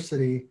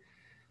diversity,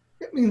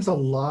 it means a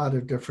lot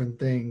of different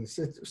things.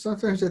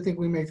 Sometimes I think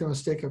we make the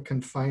mistake of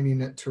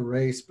confining it to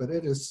race, but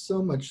it is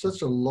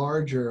such a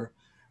larger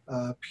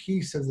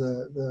piece of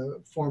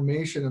the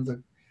formation of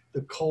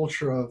the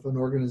culture of an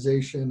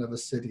organization, of a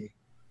city.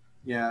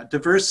 Yeah,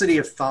 diversity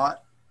of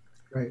thought.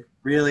 Right.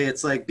 Really,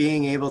 it's like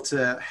being able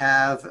to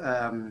have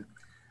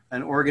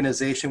an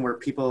organization where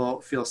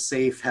people feel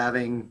safe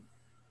having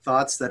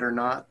thoughts that are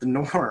not the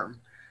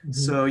norm. Mm-hmm.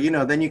 So,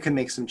 then you can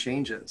make some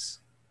changes.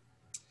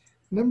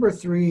 Number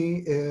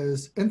 3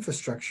 is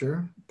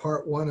infrastructure,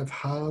 part 1 of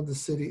how the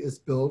city is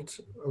built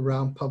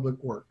around public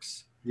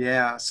works.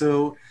 Yeah,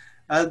 so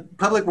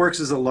public works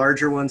is a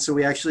larger one, so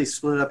we actually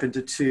split it up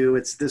into 2.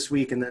 It's this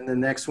week, and then the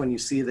next one you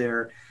see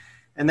there.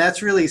 And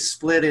that's really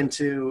split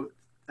into,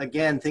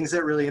 again, things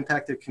that really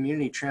impact the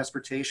community,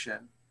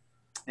 transportation.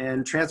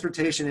 And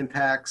transportation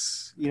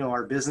impacts,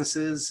 our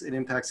businesses. It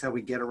impacts how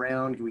we get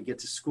around, we get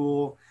to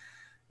school.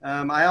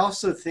 I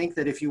also think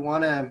that if you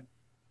want to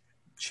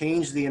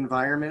change the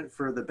environment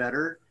for the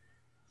better,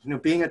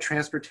 being a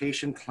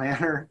transportation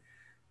planner,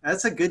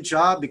 that's a good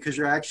job, because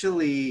you're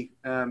actually,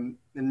 and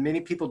many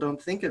people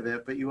don't think of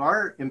it, but you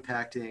are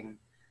impacting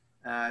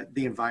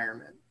the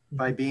environment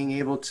by being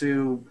able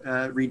to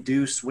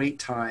reduce wait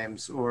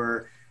times,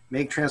 or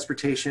make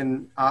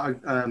transportation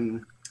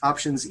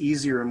options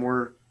easier and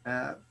more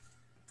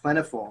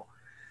plentiful.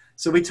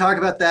 So we talk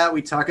about that.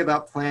 We talk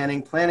about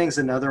planning. Planning is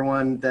another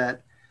one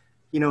that,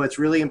 it's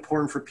really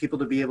important for people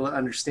to be able to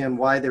understand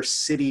why their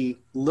city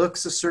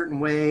looks a certain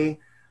way,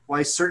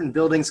 why certain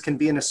buildings can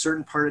be in a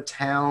certain part of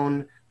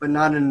town, but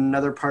not in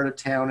another part of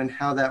town, and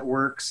how that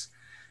works.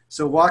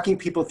 So walking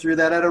people through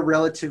that at a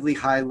relatively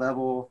high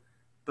level,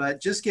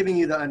 but just giving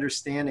you the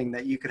understanding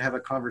that you could have a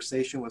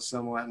conversation with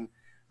someone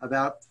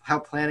about how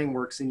planning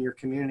works in your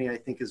community, I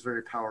think is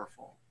very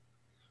powerful.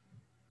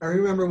 I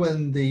remember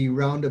when the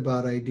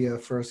roundabout idea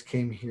first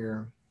came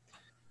here,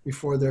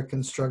 before their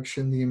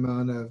construction, the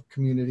amount of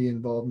community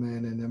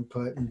involvement and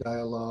input and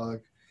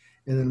dialogue.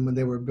 And then when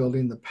they were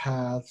building the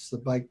paths, the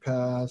bike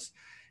paths,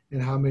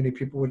 and how many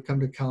people would come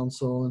to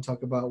council and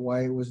talk about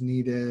why it was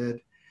needed.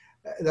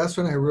 That's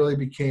when I really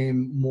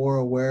became more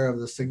aware of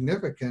the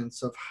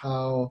significance of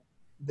how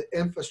the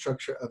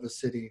infrastructure of a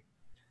city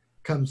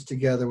comes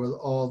together with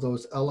all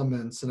those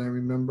elements. And I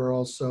remember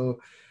also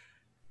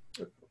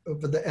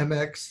over the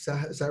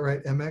MX, is that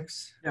right?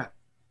 MX? Yeah.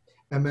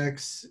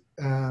 MX,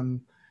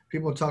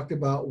 people talked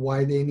about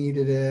why they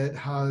needed it,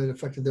 how it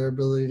affected their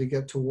ability to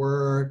get to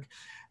work.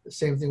 The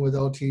same thing with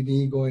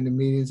LTD, going to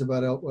meetings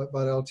about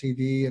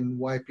LTD and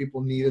why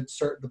people needed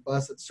the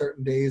bus at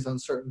certain days on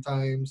certain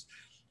times,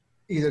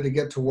 either to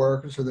get to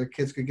work or so their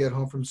kids could get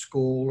home from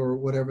school or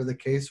whatever the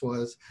case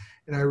was.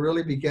 And I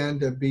really began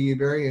to be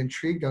very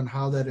intrigued on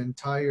how that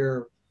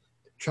entire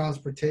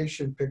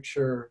transportation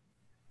picture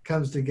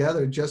comes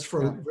together just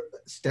for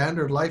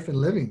standard life and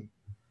living.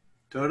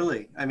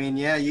 Totally. I mean,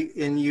 yeah, you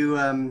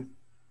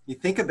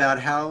think about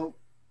how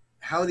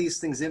these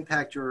things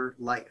impact your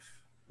life,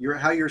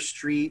 how your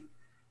street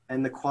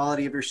and the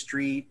quality of your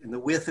street and the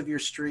width of your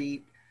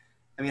street.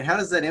 I mean, how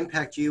does that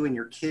impact you and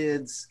your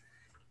kids?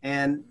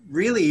 And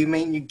really,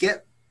 you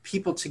get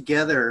people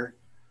together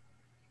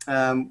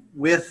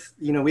with,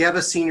 we have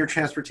a senior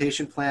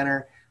transportation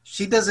planner.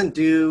 She doesn't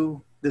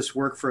do this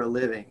work for a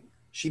living.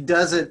 She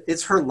does it,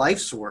 it's her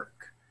life's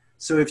work.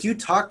 So if you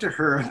talk to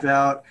her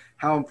about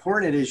how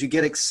important it is, you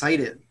get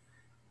excited,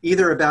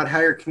 either about how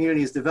your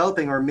community is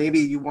developing, or maybe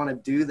you want to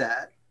do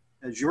that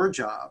as your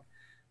job.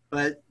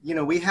 But,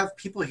 we have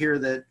people here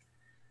that,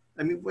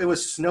 it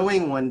was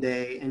snowing one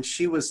day and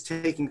she was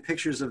taking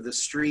pictures of the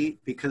street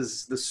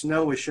because the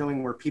snow was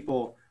showing where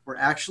people were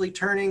actually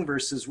turning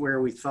versus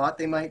where we thought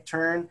they might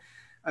turn.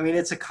 I mean,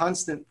 it's a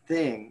constant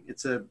thing.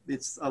 It's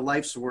a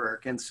life's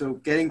work. And so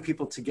getting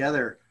people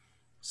together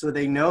so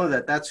they know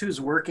that that's who's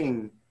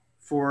working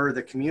for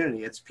the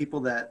community. It's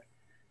people that,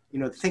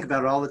 think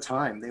about it all the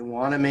time. They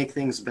want to make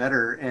things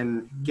better,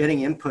 and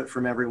getting input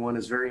from everyone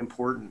is very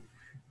important.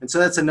 And so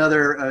that's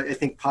another, I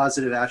think,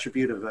 positive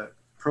attribute of a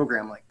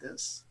program like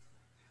this.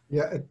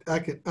 Yeah, I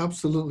can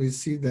absolutely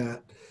see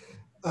that.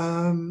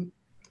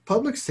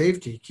 Public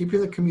safety,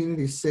 keeping the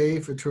community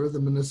safe, a tour of the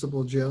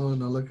municipal jail,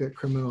 and a look at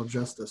criminal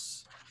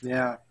justice.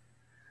 Yeah.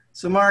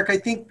 So Mark, I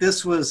think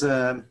this was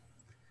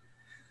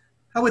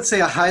I would say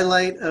a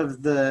highlight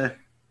of the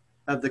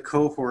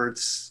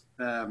cohort's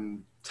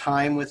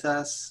time with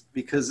us,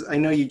 because I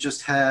know you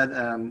just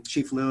had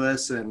Chief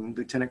Lewis and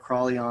Lieutenant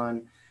Crawley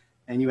on,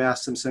 and you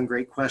asked them some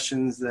great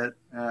questions that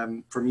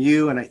from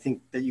you, and I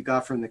think that you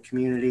got from the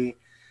community.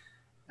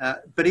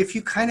 But if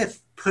you kind of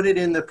put it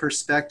in the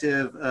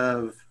perspective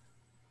of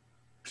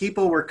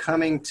people were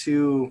coming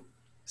to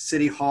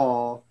City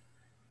Hall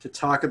to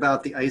talk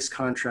about the ICE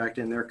contract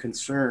and their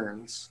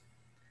concerns,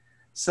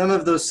 some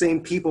of those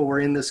same people were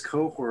in this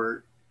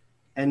cohort,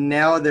 and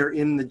now they're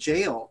in the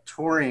jail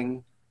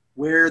touring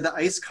where the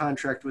ICE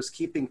contract was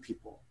keeping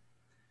people.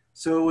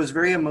 So it was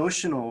very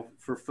emotional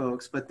for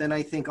folks, but then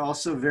I think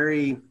also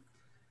very,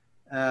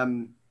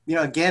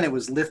 again, it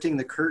was lifting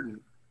the curtain.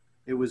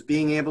 It was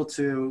being able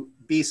to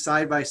be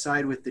side by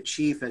side with the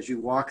chief as you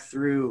walk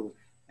through,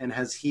 and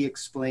as he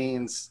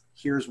explains,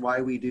 here's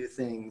why we do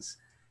things.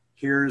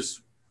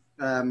 Here's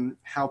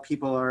how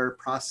people are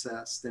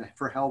processed and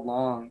for how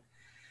long.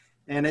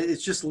 And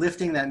it's just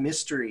lifting that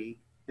mystery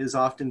is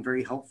often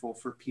very helpful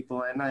for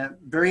people, and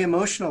very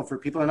emotional for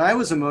people. And I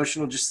was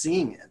emotional just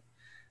seeing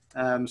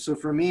it. So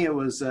for me, it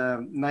was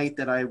a night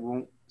that I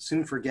won't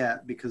soon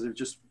forget because of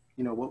just,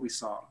 what we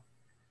saw.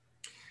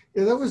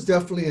 Yeah, that was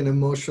definitely an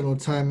emotional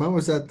time. I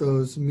was at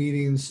those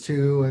meetings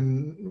too,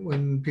 and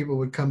when people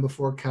would come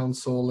before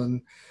council,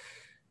 and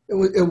it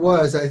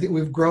was, I think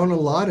we've grown a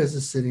lot as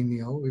a city,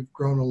 Niel. We've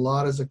grown a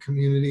lot as a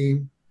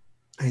community.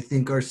 I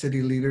think our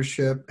city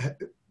leadership,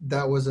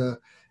 that was a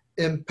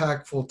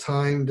impactful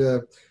time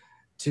to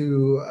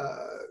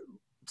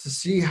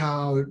see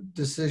how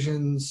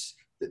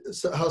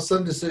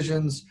some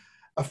decisions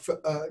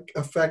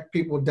affect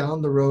people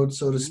down the road,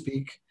 so to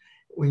speak.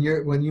 When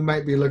you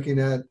might be looking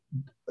at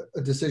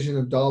a decision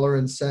of dollar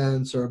and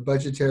cents or a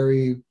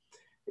budgetary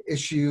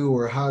issue,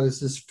 or how does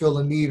this fill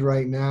a need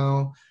right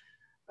now?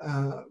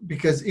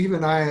 Because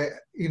even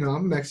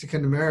I'm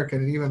Mexican American,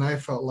 and even I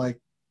felt like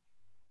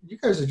you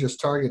guys are just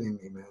targeting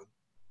me, man.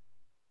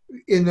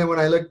 And then when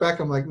I look back,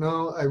 I'm like,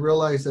 no, I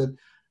realize that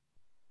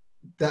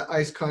that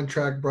ICE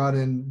contract brought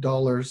in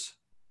dollars,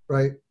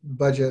 right?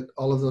 Budget,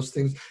 all of those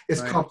things.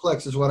 It's Right.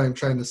 complex, is what I'm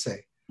trying to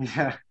say.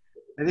 Yeah.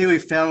 I think we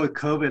found with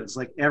COVID, it's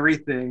like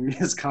everything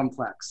is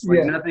complex. Like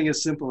Yeah, nothing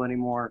is simple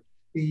anymore.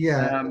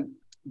 yeah.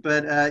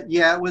 But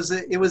yeah, it was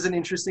an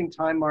interesting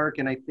time, Mark.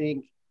 And I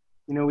think,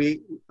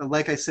 we,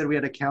 like I said, we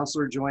had a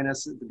counselor join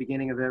us at the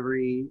beginning of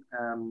every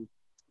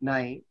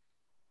night,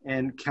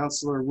 and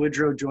Counselor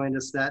Woodrow joined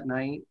us that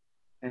night,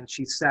 and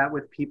she sat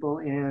with people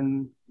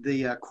in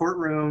the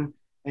courtroom,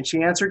 and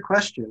she answered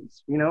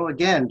questions.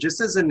 Again,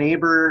 just as a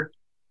neighbor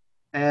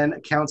and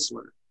a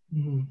counselor.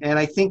 Mhm. And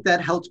I think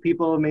that helped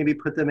people maybe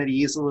put them at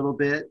ease a little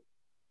bit,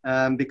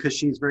 because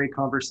she's very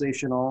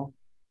conversational.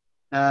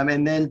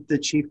 And then the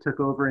chief took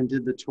over and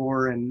did the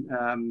tour. And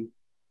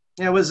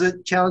yeah, it was a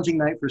challenging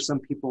night for some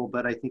people,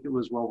 but I think it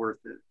was well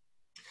worth it.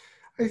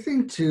 I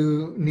think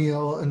too,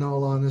 Neil, in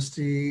all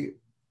honesty,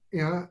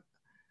 yeah,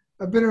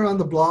 I've been around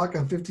the block.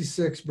 I'm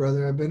 56,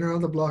 brother. I've been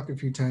around the block a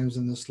few times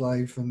in this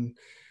life. And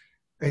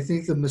I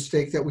think the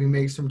mistake that we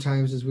make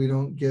sometimes is we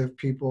don't give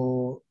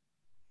people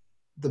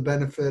the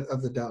benefit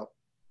of the doubt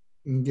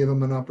and give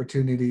them an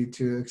opportunity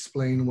to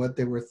explain what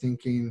they were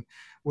thinking.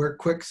 We're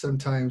quick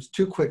sometimes,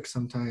 too quick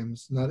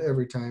sometimes, not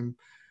every time,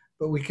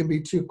 but we can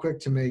be too quick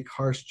to make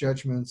harsh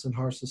judgments and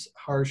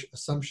harsh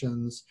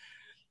assumptions.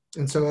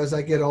 And so as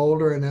I get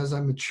older and as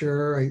I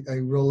mature, I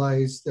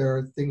realize there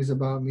are things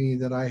about me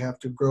that I have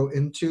to grow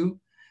into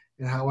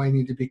and how I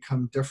need to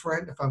become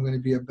different if I'm going to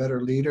be a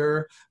better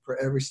leader for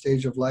every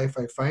stage of life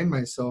I find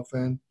myself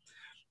in.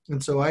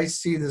 And so I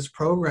see this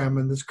program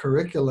and this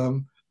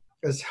curriculum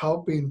as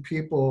helping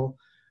people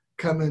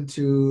come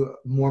into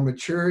more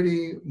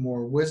maturity,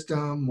 more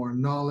wisdom, more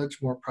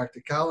knowledge, more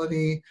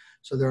practicality,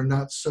 so they're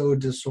not so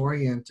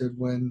disoriented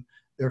when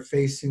they're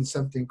facing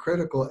something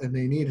critical and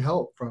they need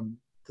help from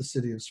the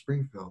city of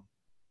Springfield.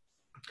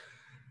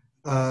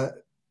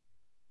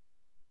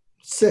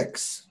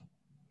 6,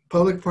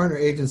 public partner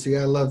agency.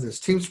 I love this.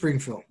 Team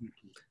Springfield.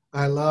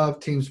 I love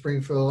Team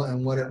Springfield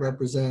and what it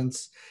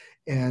represents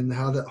and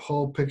how that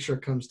whole picture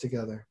comes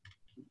together.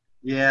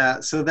 Yeah,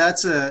 so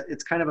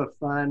it's kind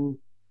of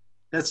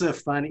that's a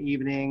fun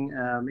evening.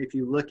 If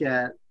you look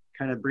at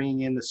kind of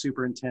bringing in the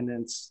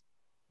superintendents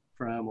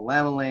from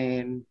Willamette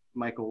Lane,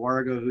 Michael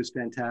Wargo, who's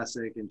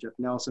fantastic, and Jeff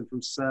Nelson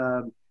from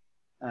Sub.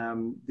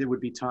 There would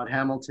be Todd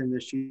Hamilton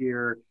this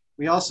year.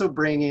 We also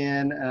bring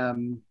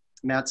in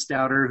Matt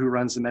Stouter, who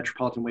runs the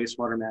Metropolitan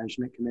Wastewater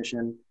Management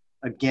Commission.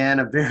 Again,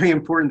 a very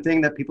important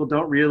thing that people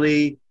don't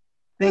really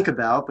think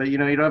about, but you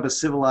don't have a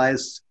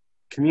civilized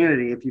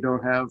community if you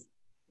don't have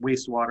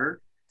wastewater,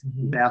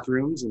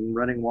 bathrooms, and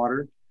running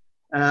water.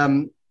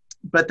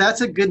 But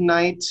that's a good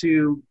night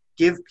to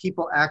give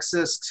people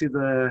access to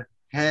the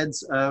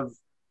heads of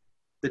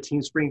the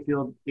Team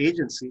Springfield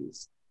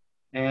agencies.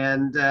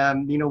 And,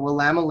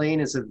 Willamette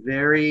Lane is a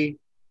very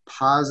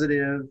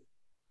positive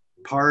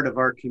part of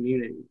our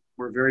community.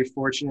 We're very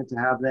fortunate to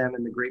have them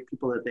and the great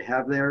people that they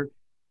have there.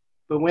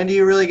 But when do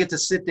you really get to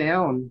sit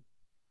down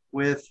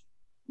with,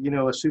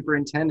 a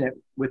superintendent,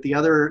 with the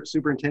other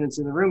superintendents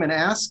in the room and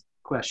ask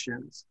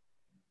questions?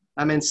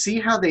 And see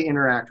how they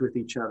interact with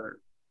each other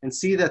and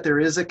see that there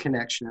is a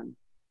connection.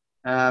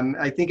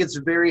 I think it's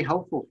very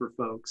helpful for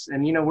folks.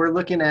 And, we're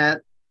looking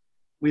at,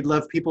 we'd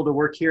love people to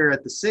work here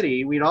at the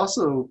city. We'd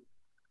also,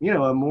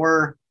 a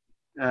more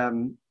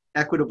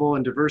equitable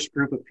and diverse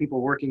group of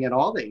people working at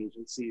all the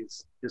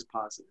agencies is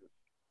positive.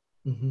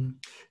 Mm-hmm.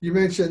 You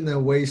mentioned the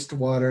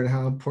wastewater and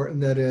how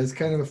important that is.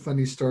 Kind of a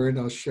funny story, and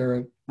I'll share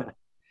it.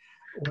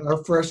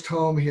 Our first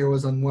home here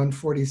was on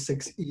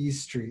 146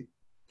 East Street,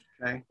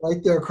 Okay.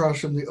 right there across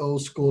from the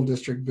old school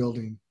district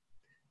building,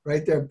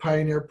 right there,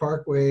 Pioneer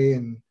Parkway,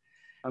 and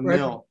A right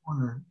in the mill.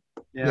 corner.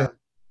 Yeah.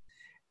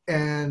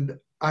 And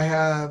I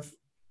have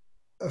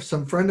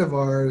some friend of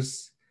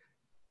ours.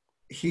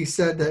 He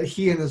said that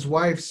he and his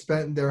wife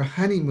spent their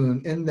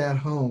honeymoon in that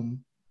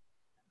home.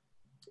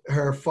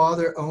 Her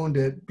father owned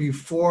it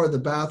before the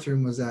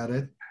bathroom was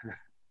added.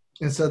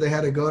 And so they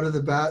had to go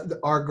to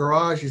our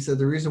garage. He said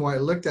the reason why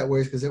it looked that way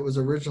is because it was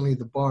originally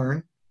the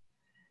barn.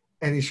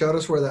 And he showed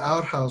us where the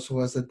outhouse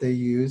was that they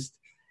used.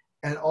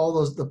 And all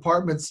those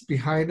apartments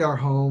behind our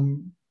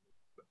home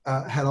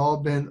had all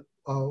been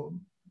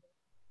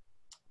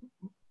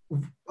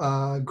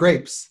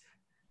grapes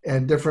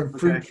and different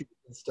fruit trees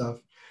and stuff.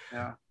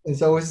 Yeah. And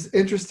so it was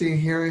interesting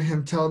hearing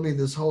him tell me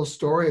this whole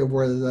story of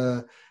where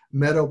the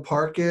Meadow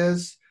Park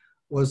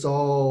was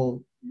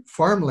all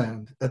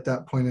farmland at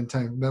that point in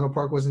time. Meadow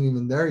Park wasn't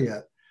even there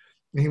yet.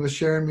 And he was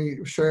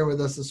sharing with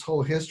us this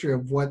whole history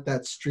of what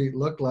that street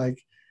looked like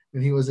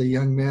when he was a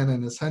young man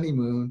on his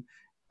honeymoon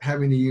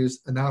having to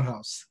use an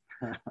outhouse.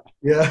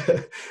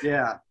 Yeah.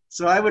 Yeah.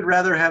 So I would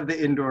rather have the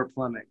indoor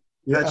plumbing.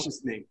 That's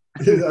just me.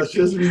 That's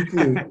just me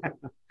too.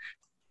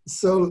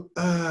 So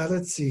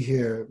let's see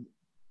here.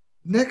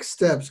 Next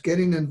steps,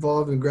 getting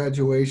involved in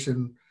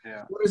graduation.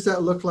 Yeah. What does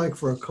that look like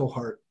for a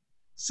cohort?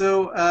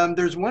 So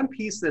there's one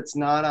piece that's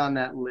not on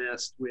that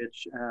list,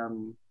 which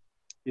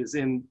is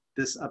in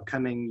this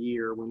upcoming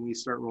year when we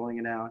start rolling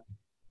it out.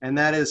 And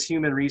that is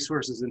human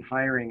resources and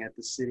hiring at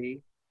the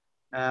city.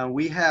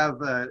 We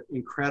have an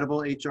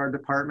incredible HR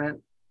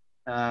department,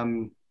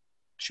 um,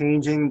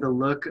 changing the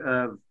look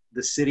of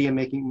the city and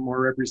making it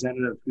more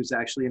representative of who's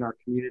actually in our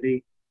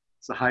community.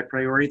 It's a high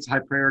priority. It's a high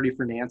priority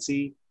for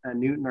Nancy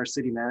Newton, our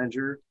city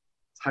manager.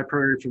 It's a high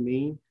priority for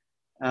me.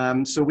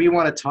 So we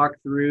want to talk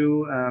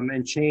through,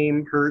 and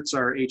Chaim Hertz,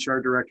 our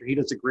HR director, he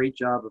does a great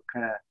job of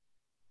kind of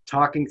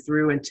talking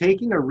through and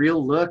taking a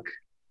real look.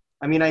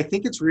 I mean, I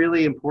think it's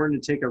really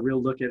important to take a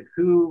real look at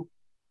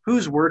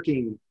who's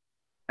working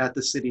at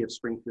the city of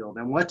Springfield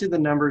and what do the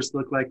numbers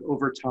look like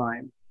over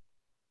time.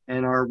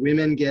 And are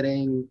women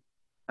getting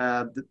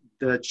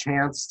the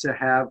chance to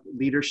have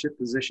leadership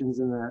positions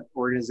in the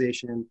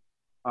organization?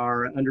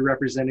 Are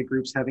underrepresented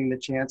groups having the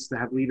chance to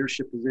have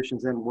leadership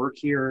positions and work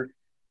here?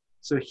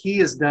 So he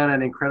has done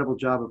an incredible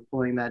job of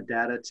pulling that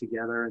data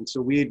together. And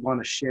so we'd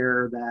want to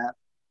share that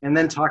and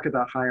then talk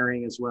about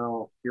hiring as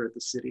well here at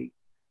the city.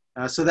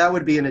 So that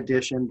would be an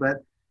addition.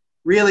 But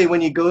really,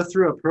 when you go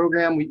through a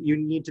program, you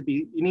need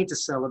to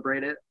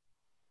celebrate it.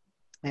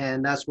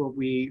 And that's what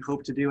we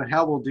hope to do. And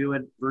how we'll do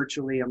it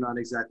virtually, I'm not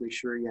exactly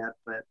sure yet,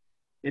 but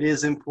it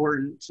is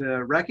important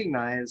to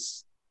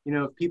recognize,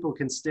 if people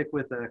can stick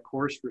with a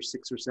course for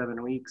 6 or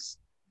 7 weeks,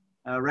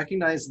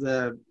 recognize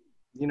the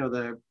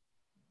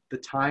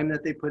time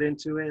that they put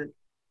into it.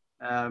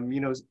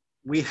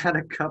 We had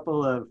a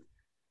couple of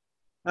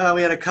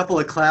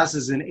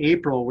classes in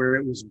April where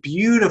it was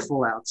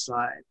beautiful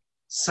outside.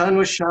 Sun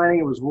was shining,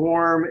 it was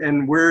warm,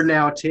 and we're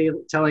now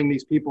telling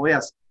these people,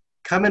 yes,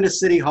 come into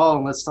City Hall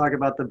and let's talk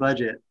about the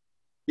budget.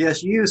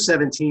 Yes, you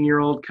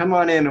 17-year-old, come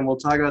on in and we'll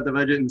talk about the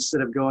budget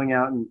instead of going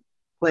out and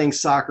playing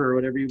soccer or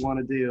whatever you want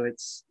to do.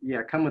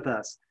 Come with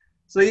us.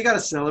 So you got to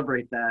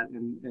celebrate that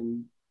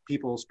and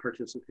people's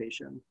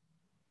participation.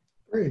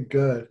 Very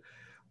good.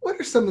 What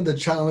are some of the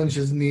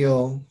challenges,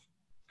 Niel?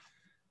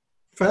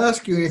 If I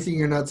ask you anything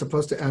you're not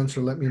supposed to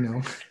answer, let me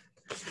know.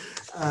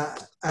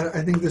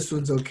 I think this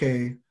one's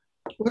okay.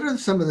 What are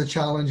some of the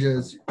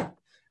challenges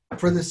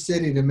for the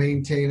city to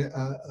maintain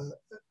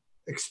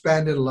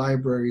expanded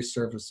library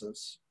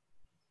services?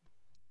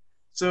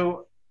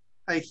 So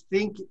I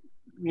think,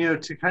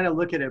 to kind of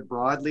look at it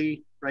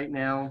broadly right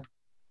now,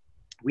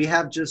 we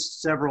have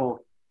just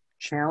several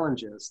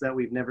challenges that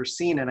we've never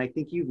seen. And I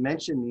think you've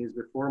mentioned these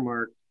before,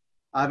 Mark.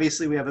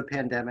 Obviously, we have a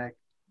pandemic.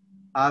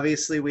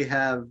 Obviously, we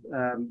have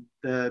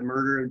the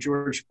murder of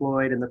George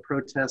Floyd and the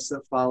protests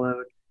that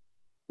followed.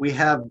 We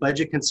have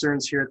budget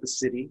concerns here at the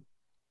city,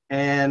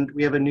 and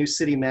we have a new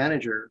city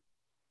manager.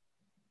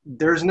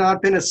 There's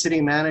not been a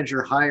city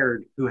manager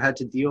hired who had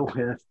to deal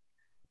with,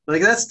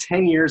 that's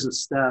 10 years of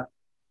stuff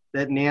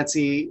that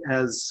Nancy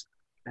has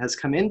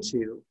come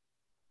into.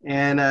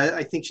 And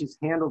I think she's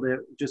handled it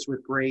just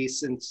with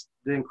grace and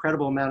the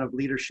incredible amount of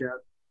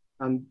leadership.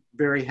 I'm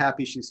very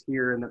happy she's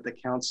here and that the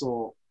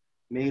council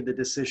made the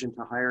decision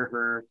to hire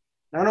her.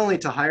 Not only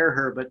to hire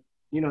her, but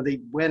they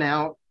went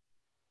out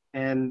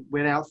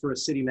for a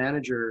city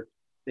manager.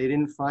 They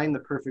didn't find the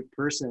perfect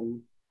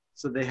person.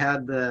 So they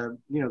had the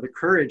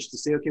courage to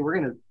say, okay, we're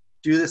going to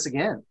do this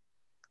again.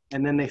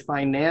 And then they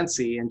find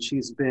Nancy, and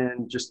she's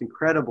been just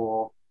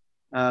incredible.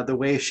 The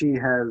way she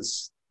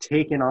has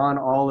taken on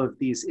all of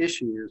these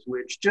issues,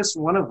 which just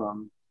one of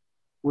them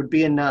would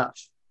be enough.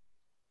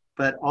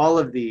 But all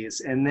of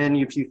these, and then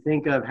if you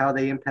think of how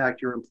they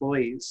impact your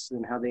employees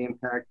and how they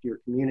impact your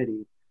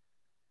community.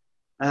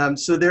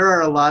 So there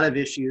are a lot of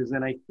issues.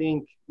 And I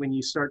think when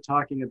you start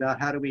talking about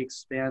how do we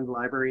expand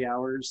library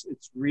hours,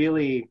 it's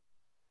really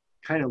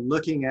kind of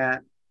looking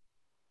at,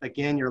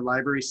 again, your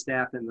library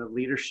staff and the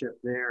leadership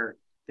there.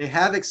 They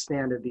have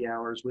expanded the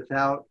hours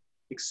without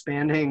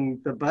expanding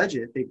the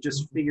budget. They've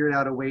just figured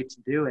out a way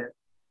to do it.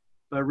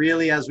 But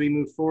really, as we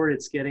move forward,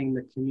 it's getting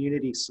the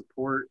community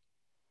support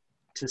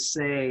to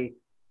say,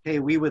 hey,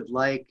 we would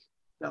like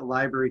that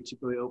library to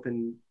be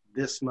open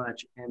this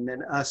much, and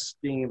then us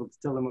being able to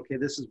tell them, okay,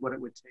 this is what it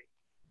would take,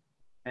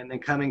 and then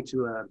coming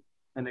to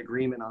an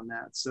agreement on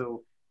that.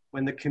 So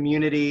when the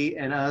community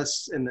and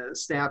us and the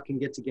staff can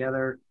get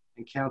together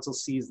and council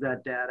sees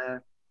that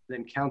data,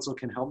 then council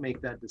can help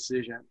make that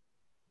decision.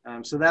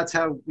 So that's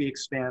how we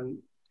expand.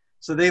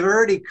 So they've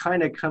already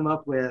kind of come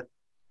up with,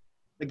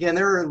 again,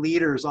 there are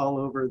leaders all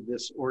over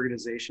this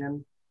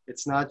organization.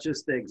 It's not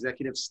just the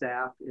executive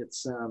staff.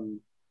 It's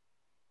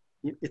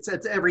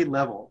at every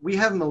level. We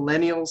have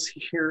millennials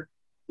here.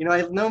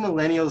 I know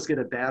millennials get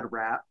a bad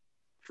rap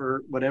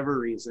for whatever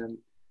reason,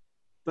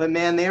 but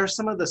man, they are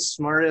some of the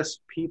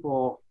smartest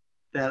people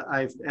that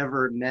I've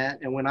ever met.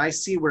 And when I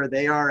see where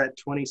they are at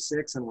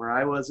 26 and where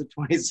I was at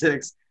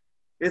 26,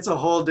 it's a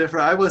whole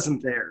different, I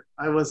wasn't there.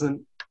 I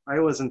wasn't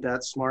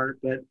that smart,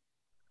 but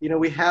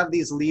we have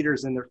these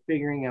leaders and they're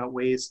figuring out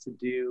ways to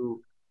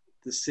do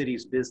the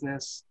city's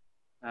business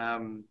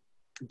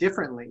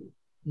differently.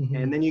 Mm-hmm.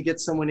 And then you get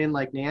someone in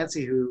like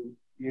Nancy who,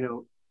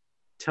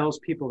 tells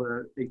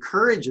people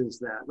encourages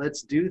that.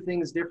 Let's do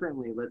things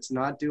differently. Let's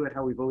not do it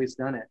how we've always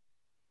done it.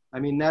 I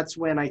mean, that's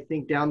when I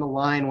think down the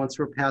line, once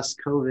we're past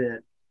COVID,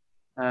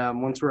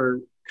 once we're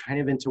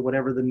kind of into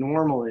whatever the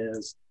normal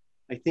is,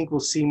 I think we'll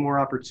see more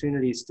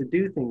opportunities to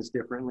do things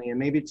differently and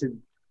maybe to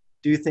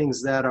do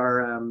things that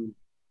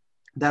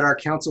our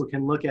council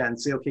can look at and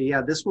say, okay,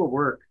 yeah, this will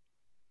work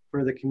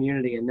for the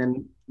community, and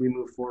then we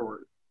move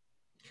forward.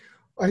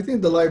 I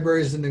think the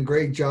library is doing a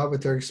great job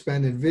with their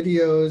expanded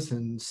videos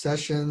and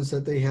sessions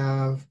that they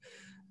have.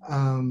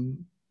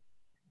 Um,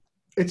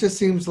 it just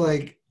seems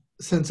like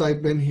since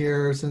I've been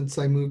here, since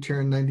I moved here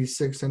in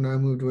 '96, and I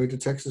moved away to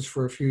Texas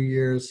for a few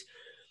years,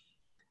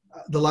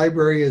 the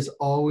library is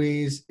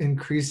always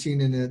increasing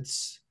in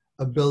its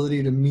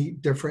ability to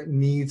meet different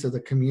needs of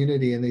the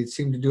community, and they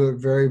seem to do it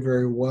very,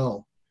 very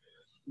well.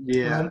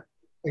 Yeah.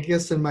 I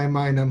guess in my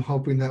mind, I'm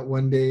hoping that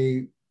one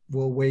day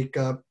we'll wake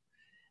up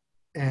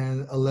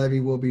and a levy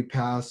will be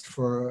passed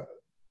for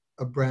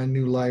a brand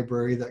new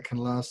library that can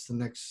last the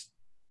next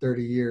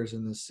 30 years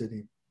in this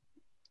city.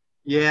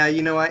 Yeah,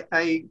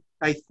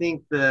 I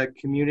think the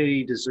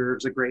community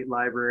deserves a great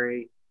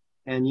library.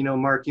 And,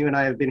 Mark, you and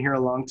I have been here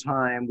a long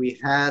time. We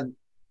had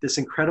this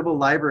incredible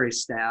library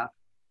staff,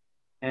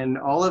 and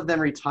all of them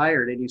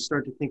retired. And you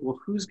start to think, well,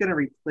 who's going to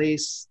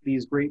replace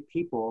these great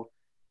people?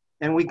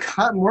 And we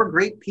got more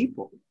great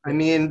people. I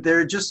mean,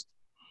 they're just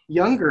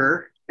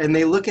younger and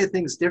they look at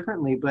things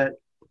differently, but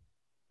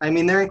I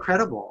mean, they're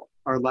incredible,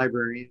 our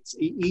librarians,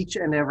 each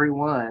and every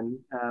one.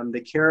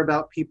 They care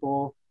about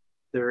people.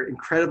 They're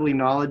incredibly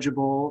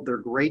knowledgeable. They're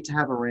great to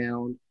have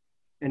around.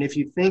 And if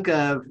you think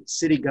of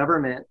city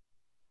government,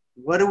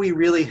 what do we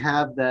really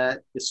have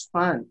that is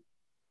fun?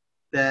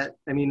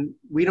 Willamette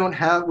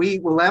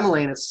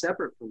Lane is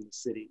separate from the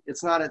city.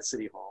 It's not at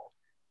City Hall.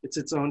 It's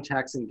its own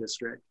taxing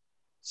district.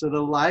 So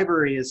the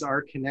library is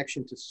our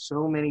connection to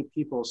so many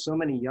people, so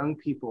many young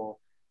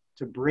people,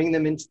 to bring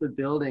them into the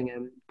building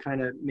and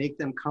kind of make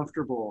them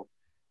comfortable.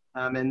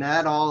 And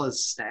that all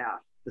is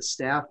staff. The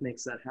staff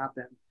makes that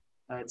happen.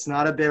 It's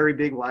not a very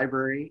big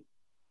library.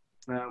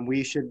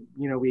 We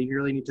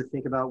really need to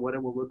think about what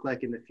it will look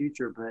like in the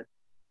future, but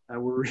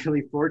we're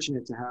really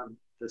fortunate to have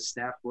the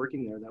staff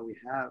working there that we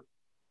have.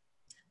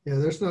 Yeah,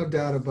 there's no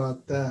doubt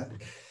about that.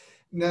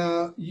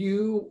 Now,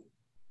 you've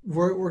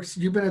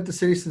been at the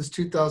city since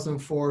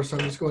 2004, so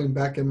I'm just going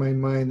back in my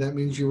mind. That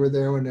means you were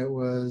there when it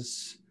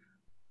was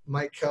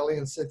Mike Kelly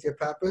and Cynthia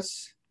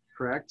Pappas.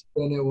 Correct.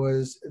 Then it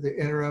was the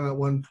interim at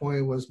one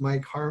point was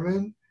Mike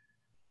Harmon,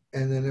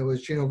 and then it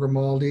was Gino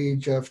Grimaldi,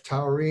 Jeff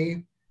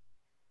Towery,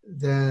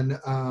 then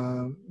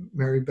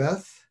Mary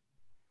Beth,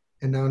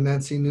 and now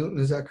Nancy Newton.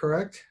 Is that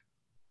correct?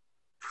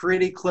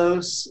 Pretty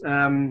close.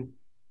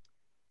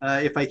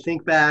 If I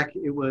think back,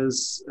 it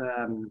was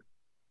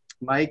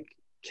Mike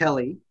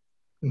Kelly,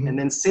 and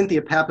then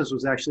Cynthia Pappas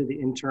was actually the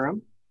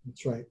interim.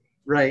 That's right.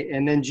 Right,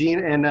 and then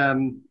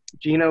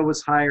Gino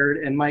was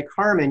hired, and Mike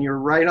Harmon, you're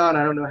right on.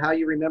 I don't know how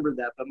you remembered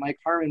that, but Mike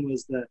Harmon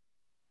was the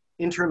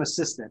interim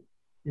assistant.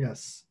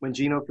 Yes. When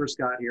Gino first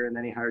got here, and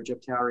then he hired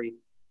Jeff Towery.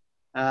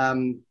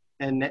 And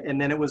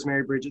then it was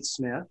Mary Bridget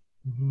Smith,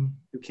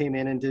 who came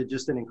in and did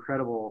just an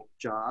incredible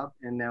job.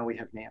 And now we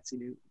have Nancy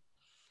Newton.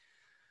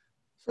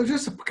 So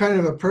just kind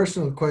of a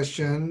personal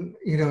question,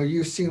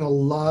 you've seen a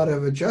lot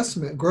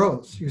of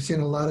growth. You've seen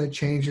a lot of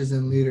changes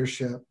in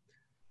leadership.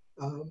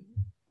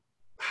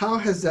 How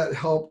has that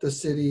helped the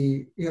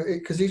city?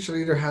 Because each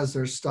leader has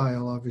their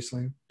style,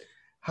 obviously.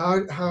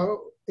 How,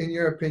 in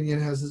your opinion,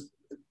 has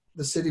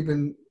the city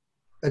been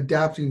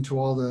adapting to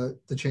all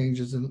the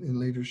changes in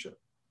leadership?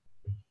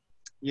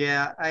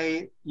 Yeah,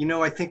 I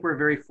think we're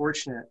very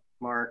fortunate,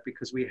 Mark,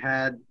 because we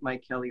had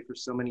Mike Kelly for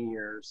so many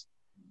years,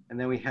 and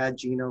then we had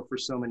Gino for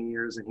so many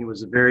years, and he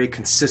was a very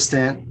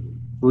consistent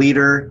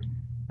leader,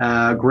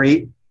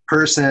 great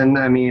person.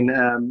 I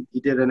mean, he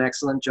did an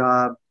excellent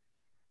job.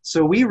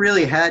 So we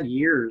really had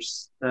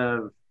years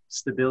of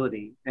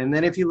stability. And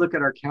then if you look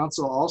at our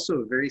council,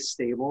 also very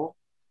stable.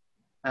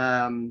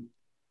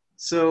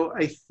 So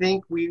I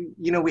think we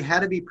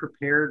had to be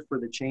prepared for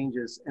the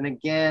changes. And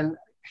again,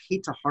 I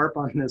hate to harp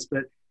on this,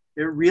 but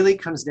it really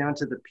comes down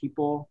to the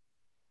people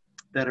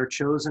that are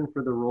chosen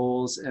for the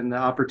roles and the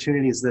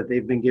opportunities that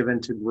they've been given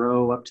to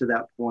grow up to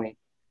that point.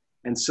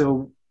 And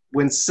so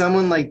when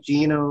someone like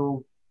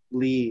Gino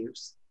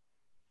leaves,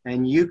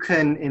 and you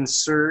can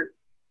insert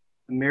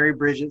Mary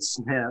Bridget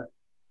Smith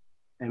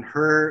and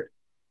her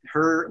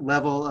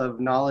level of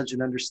knowledge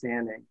and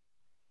understanding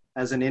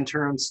as an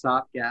interim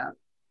stopgap,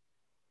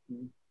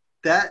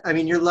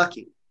 you're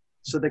lucky.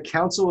 So the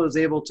council was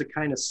able to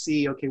kind of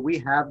see, okay, we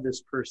have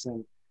this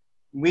person.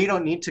 We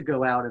don't need to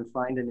go out and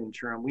find an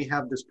interim. We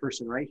have this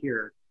person right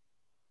here.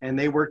 And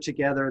they work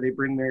together. They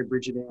bring Mary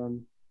Bridget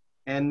in.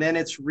 And then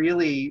it's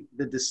really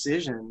the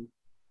decision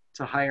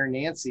to hire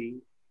Nancy.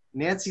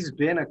 Nancy's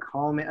been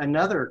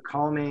another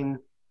calming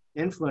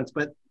influence,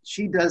 but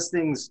she does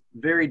things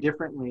very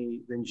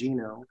differently than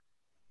Gino.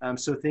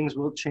 So things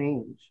will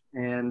change.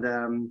 And,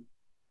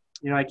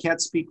 I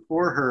can't speak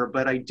for her,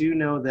 but I do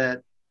know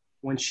that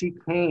when she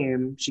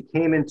came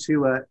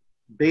into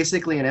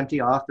basically an empty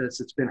office.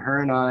 It's been her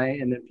and I,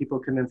 and then people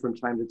come in from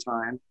time to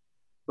time.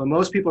 But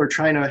most people are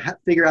trying to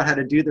figure out how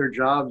to do their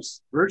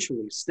jobs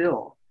virtually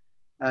still.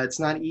 It's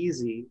not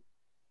easy.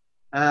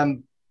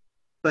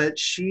 But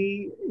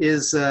she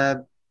is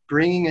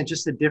bringing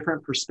just a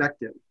different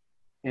perspective.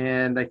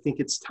 And I think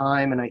it's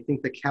time, and I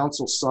think the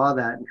council saw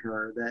that in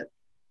her, that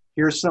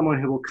here's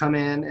someone who will come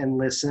in and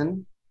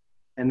listen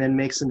and then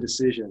make some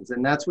decisions.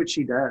 And that's what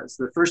she does.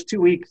 The first 2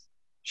 weeks,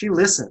 she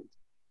listened.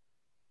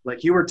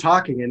 Like you were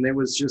talking, and it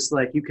was just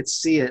like you could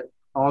see it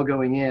all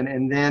going in.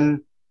 And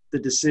then the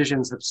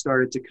decisions have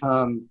started to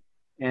come,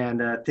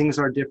 and things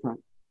are different.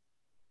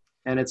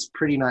 And it's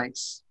pretty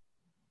nice.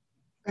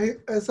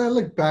 As I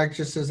look back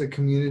just as a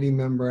community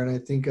member and I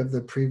think of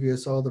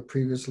all the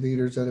previous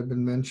leaders that have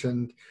been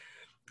mentioned,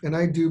 and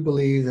I do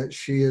believe that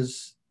she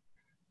is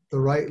the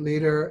right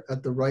leader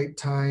at the right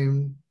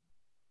time.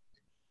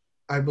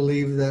 I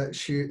believe that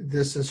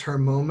this is her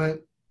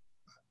moment.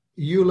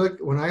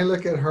 When I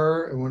look at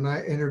her and when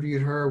I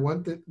interviewed her,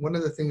 one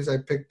of the things I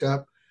picked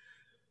up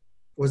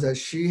was that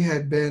she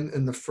had been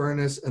in the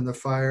furnace and the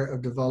fire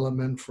of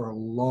development for a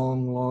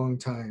long, long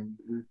time.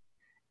 Mm-hmm.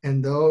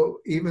 And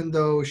even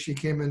though she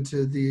came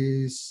into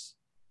these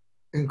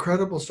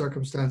incredible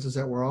circumstances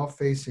that we're all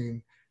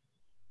facing,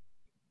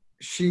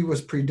 she was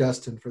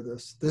predestined for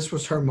this. This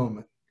was her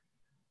moment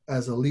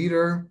as a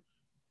leader,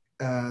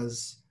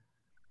 as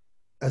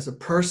a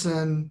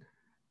person.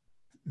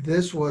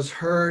 This was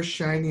her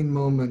shining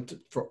moment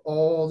for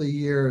all the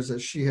years that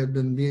she had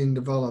been being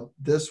developed.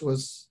 This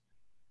was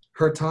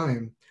her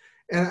time.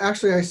 And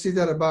actually, I see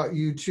that about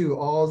you too.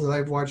 All that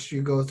I've watched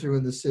you go through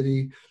in the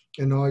city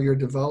and all your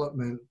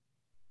development.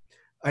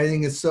 I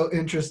think it's so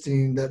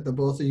interesting that the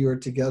both of you are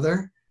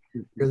together.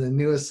 You're the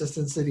new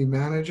assistant city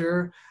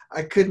manager.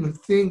 I couldn't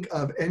think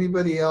of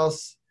anybody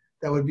else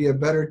that would be a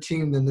better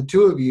team than the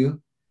two of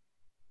you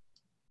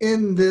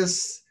in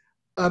this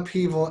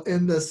upheaval,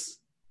 in this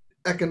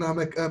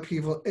economic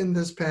upheaval, in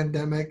this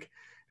pandemic,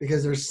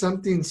 because there's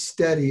something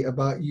steady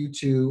about you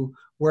two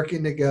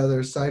working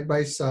together side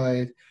by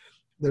side.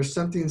 There's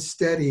something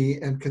steady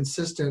and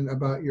consistent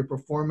about your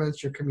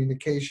performance, your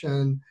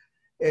communication.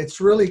 It's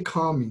really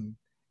calming.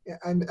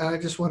 I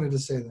just wanted to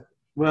say that.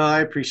 Well,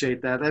 I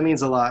appreciate that. That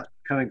means a lot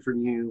coming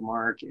from you,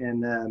 Mark.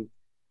 And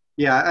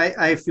yeah,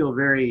 I feel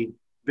very,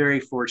 very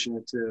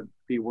fortunate to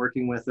be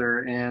working with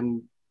her,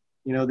 and,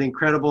 you know, the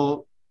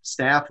incredible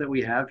staff that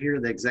we have here,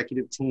 the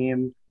executive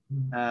team.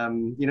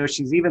 You know,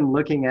 she's even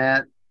looking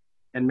at,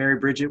 and Mary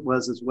Bridget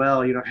was as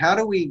well, you know, how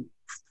do we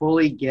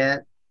fully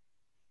get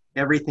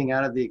everything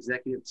out of the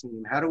executive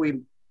team? How do we,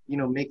 you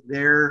know, make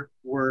their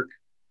work,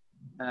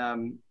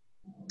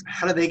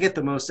 how do they get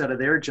the most out of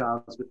their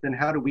jobs, but then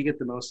how do we get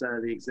the most out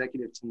of the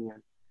executive team?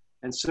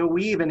 And so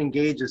we even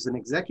engage as an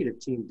executive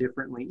team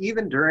differently,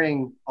 even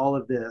during all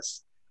of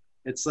this.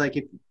 It's like,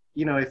 if,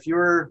 you know, if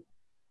you're,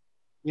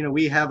 you know,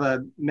 we have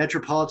a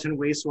Metropolitan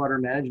Wastewater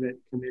Management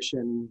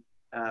Commission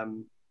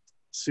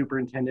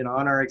superintendent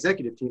on our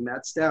executive team,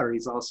 Matt Stouter.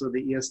 He's also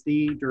the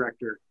ESD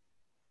director.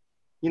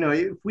 You know,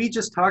 if we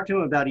just talk to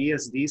him about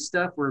ESD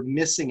stuff, we're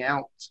missing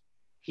out.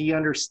 He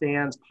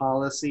understands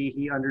policy.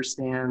 He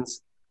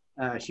understands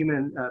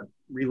human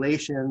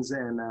relations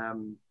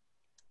and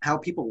how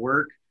people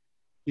work.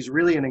 He's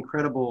really an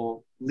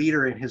incredible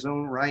leader in his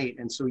own right.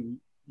 And so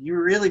you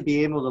really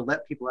be able to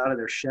let people out of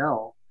their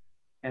shell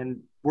and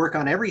work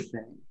on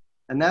everything.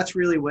 And that's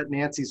really what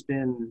Nancy's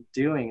been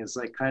doing, is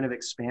like kind of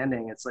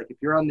expanding. It's like, if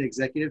you're on the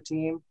executive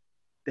team,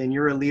 then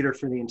you're a leader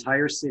for the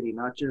entire city,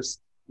 not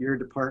just your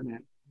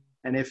department.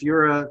 And if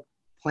you're a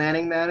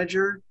planning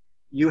manager,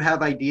 you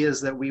have ideas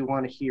that we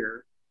want to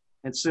hear.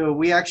 And so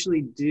we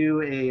actually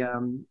do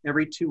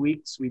every 2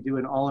 weeks, we do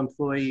an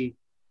all-employee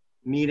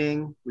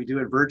meeting. We do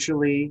it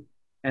virtually,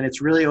 and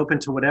it's really open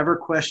to whatever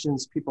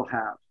questions people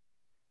have.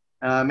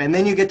 And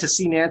then you get to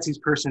see Nancy's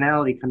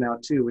personality come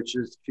out too, which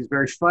is, she's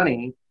very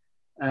funny.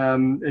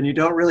 And you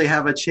don't really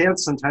have a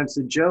chance sometimes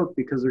to joke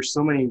because there's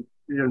so many,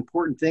 you know,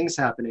 important things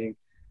happening.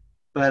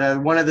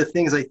 But one of the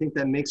things I think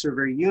that makes her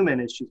very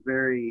human is she's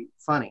very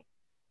funny.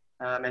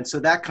 And so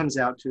that comes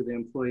out to the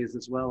employees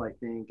as well, I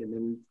think. And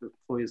then the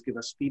employees give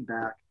us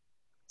feedback.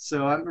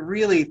 So I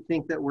really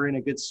think that we're in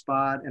a good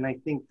spot. And I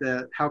think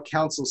that how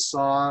council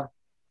saw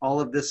all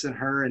of this in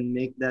her and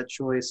make that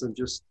choice, I'm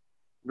just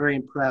very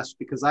impressed,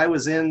 because I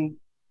was in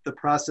the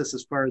process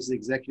as far as the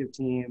executive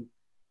team.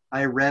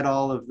 I read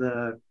all of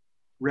the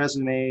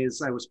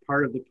resumes. I was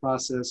part of the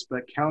process,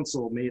 but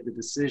council made the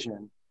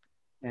decision.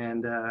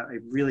 And I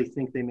really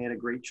think they made a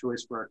great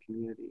choice for our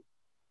community.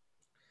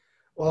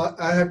 Well,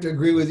 I have to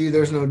agree with you.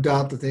 There's no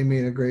doubt that they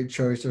made a great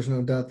choice. There's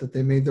no doubt that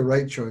they made the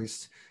right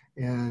choice.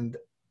 And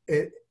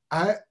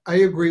I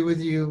agree with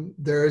you.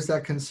 There is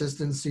that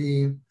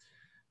consistency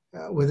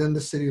within the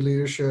city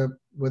leadership,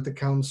 with the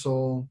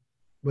council,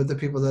 with the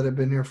people that have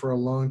been here for a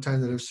long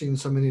time, that have seen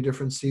so many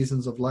different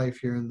seasons of life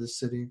here in this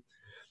city.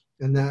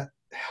 And that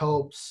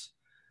helps,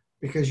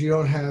 because you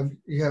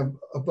have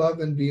above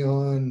and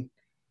beyond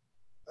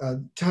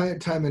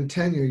time and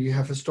tenure, you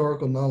have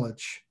historical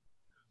knowledge.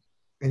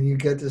 And you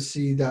get to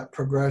see that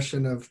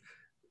progression of,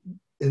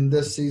 in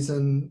this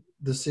season,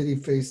 the city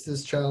faced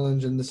this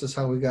challenge and this is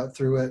how we got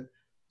through it.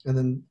 And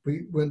then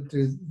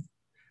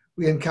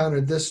we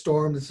encountered this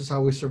storm. This is how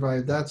we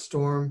survived that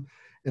storm.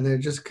 And it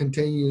just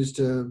continues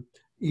to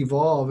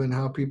evolve in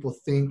how people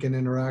think and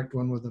interact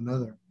one with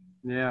another.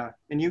 Yeah.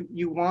 And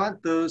you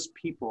want those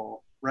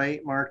people,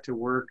 right, Mark, to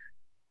work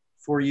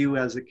for you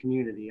as a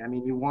community. I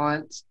mean, you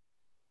want,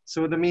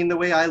 so I mean, the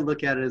way I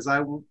look at it is I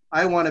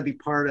want to be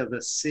part of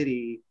a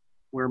city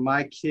where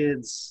my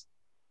kids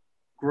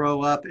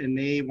grow up and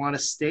they want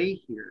to stay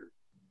here.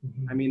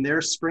 I Mhm. mean, they're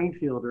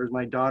Springfielders.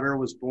 My daughter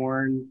was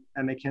born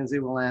at Mackenzie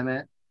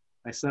Willamette.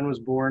 My son was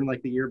born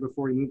like the year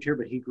before he moved here,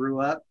 but he grew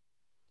up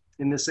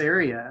in this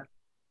area.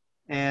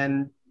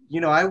 And,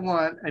 I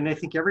want, and I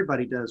think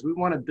everybody does, we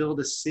want to build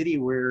a city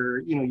where,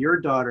 your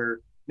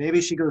daughter,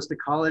 maybe she goes to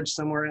college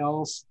somewhere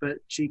else, but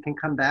she can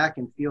come back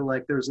and feel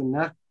like there's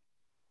enough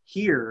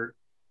here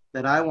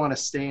that I want to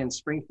stay in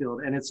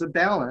Springfield. And it's a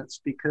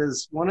balance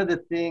because one of the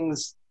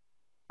things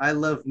I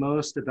love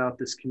most about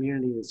this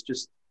community is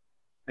just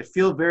I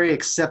feel very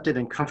accepted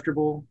and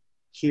comfortable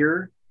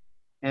here.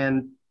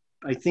 And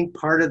I think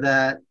part of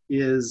that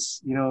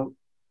is,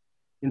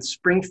 in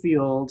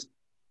Springfield,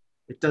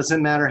 it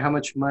doesn't matter how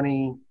much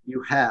money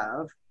you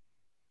have.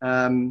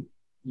 Um,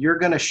 you're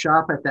going to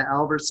shop at the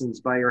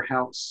Albertsons by your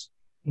house.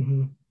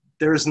 Mhm.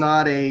 There's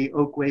not a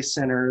Oakway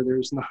Center.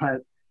 There's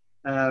not,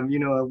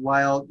 a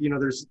wild,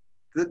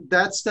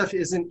 that stuff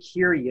isn't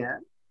here yet.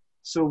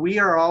 So we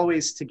are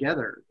always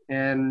together.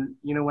 And,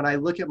 when I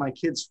look at my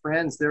kids'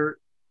 friends, they're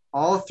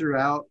all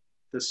throughout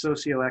the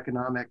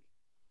socioeconomic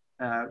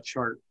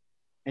chart.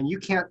 And you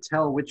can't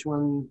tell which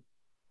one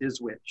is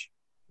which.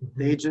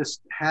 They Mhm.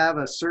 just have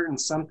a certain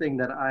something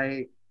that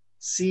I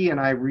see and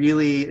I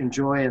really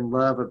enjoy and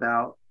love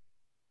about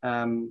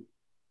um,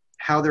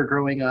 how they're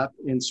growing up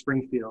in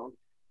Springfield.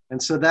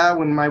 And so that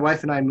when my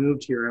wife and I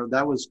moved here,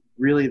 that was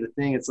really the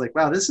thing. It's like,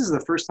 wow, this is the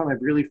first time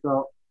I've really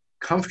felt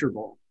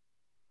comfortable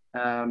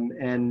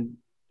and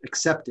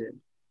accepted.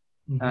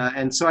 Mhm.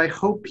 And so I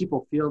hope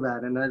people feel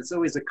that. And it's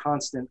always a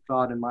constant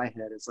thought in my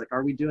head. It's like,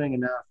 are we doing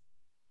enough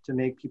to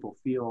make people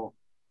feel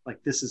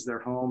like this is their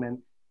home?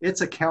 And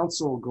it's a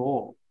council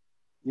goal.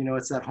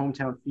 It's that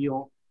hometown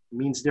feel. It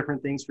means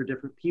different things for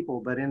different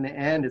people. But in the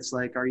end, it's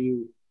like, are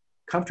you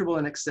comfortable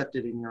and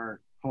accepted in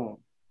your home?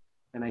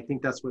 And I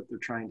think that's what they're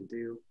trying to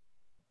do.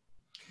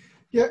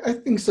 Yeah, I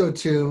think so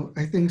too.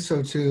 I think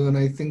so too. And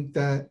I think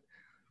that,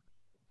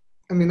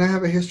 I mean, I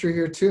have a history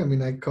here too. I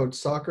mean, I coached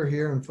soccer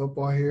here and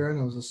football here, and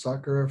I was a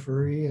soccer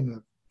referee and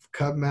a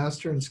Cub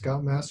master and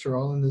Scout master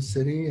all in the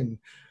city. And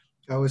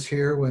I was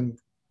here when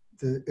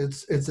the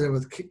incident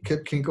with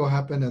Kip Kinkle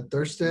happened at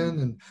Thurston,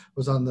 and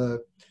was on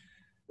the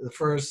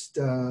first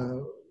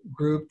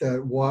group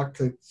that walked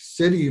the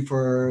city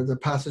for the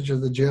passage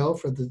of the jail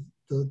for the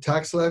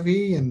tax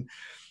levy. And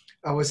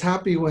I was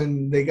happy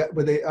when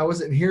I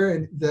wasn't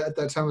here at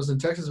that time I was in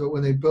Texas, but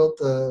when they built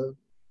the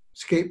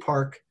skate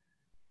park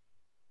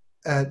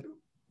at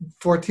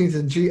 14th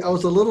and G, I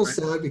was a little Right.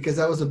 sad because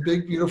that was a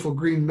big, beautiful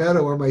green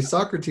meadow where my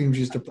soccer teams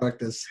used to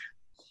practice.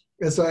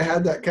 And so I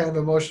had that kind of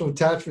emotional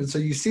attachment. So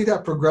you see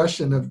that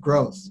progression of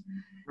growth. You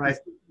Right.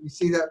 see, you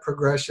see that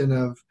progression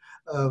of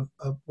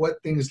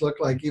what things look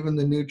like, even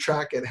the new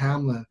track at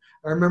Hamlin.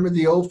 I remember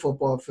the old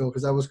football field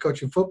because I was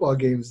coaching football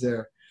games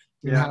there,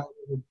 and Yeah. how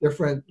it was a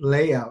different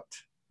layout,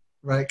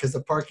 right? Because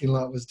the parking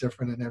lot was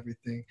different and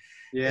everything.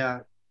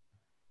 Yeah.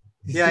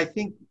 You Yeah. see, I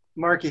think,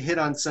 Mark, you hit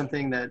on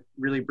something that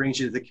really brings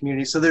you to the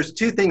community. So there's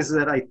two things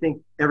that I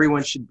think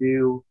everyone should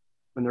do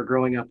when they're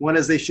growing up. One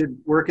is they should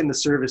work in the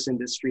service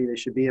industry. They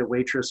should be a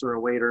waitress or a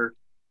waiter.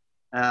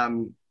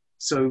 Um,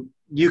 so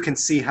you can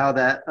see how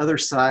that other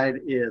side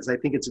is. I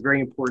think it's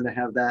very important to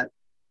have that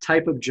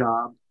type of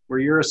job where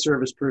you're a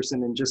service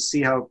person and just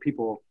see how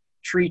people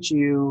treat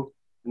you.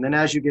 And then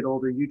as you get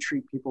older, you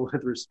treat people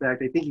with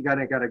respect. I think you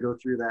gotta go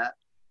through that.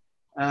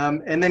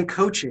 And then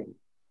coaching.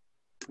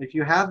 If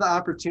you have the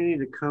opportunity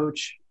to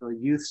coach a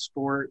youth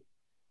sport,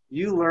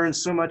 you learn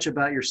so much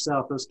about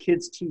yourself. Those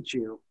kids teach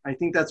you. I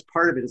think that's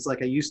part of it. It's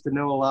like I used to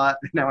know a lot,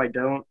 now I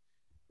don't.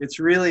 It's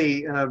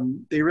really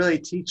they really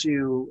teach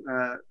you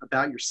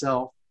about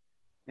yourself,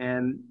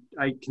 and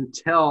I can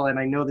tell, and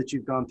I know that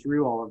you've gone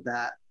through all of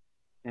that,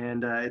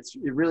 and it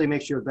really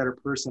makes you a better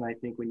person. I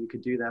think when you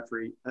could do that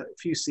for a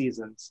few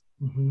seasons.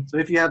 mhm. So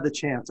if you have the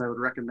chance, I would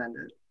recommend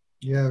it.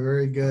 Yeah,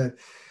 very good.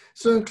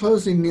 So, in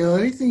closing, Neil,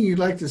 anything you'd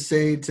like to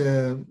say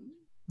to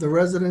the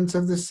residents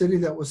of the city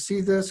that will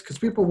see this? Because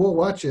people will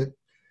watch it.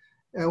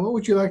 And what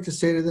would you like to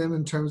say to them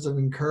in terms of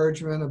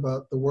encouragement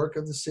about the work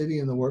of the city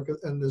and the work of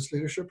and this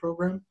leadership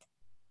program?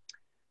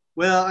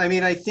 Well, I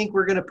mean, I think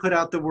we're going to put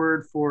out the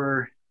word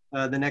for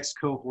the next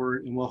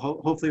cohort, and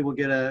hopefully we'll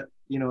get a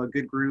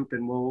good group,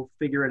 and we'll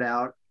figure it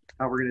out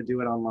how we're going to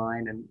do it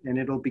online, and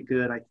it'll be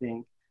good, I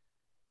think.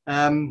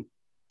 Um,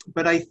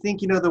 but I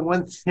think the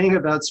one thing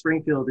about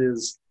Springfield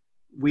is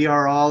we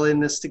are all in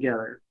this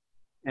together,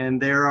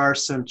 and there are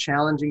some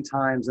challenging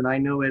times, and I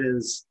know it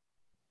is.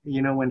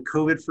 When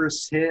COVID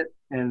first hit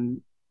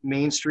and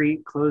Main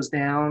Street closed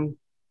down,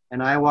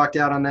 and I walked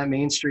out on that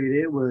Main Street,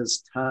 it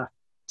was tough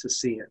to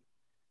see it,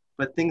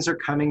 but things are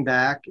coming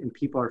back and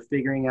people are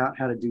figuring out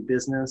how to do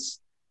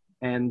business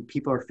and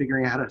people are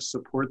figuring out how to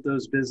support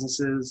those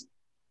businesses.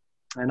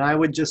 And I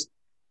would just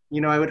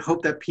I would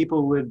hope that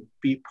people would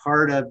be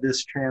part of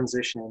this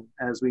transition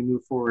as we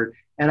move forward.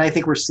 And I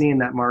think we're seeing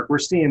that, Mark. We're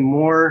seeing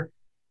more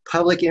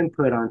public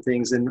input on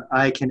things than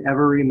I can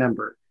ever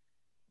remember.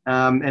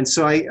 And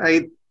so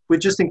I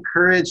would just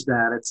encourage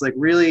that. It's like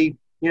really,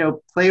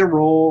 play a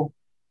role,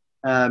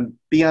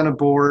 be on a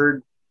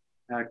board,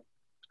 uh,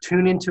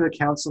 tune into a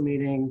council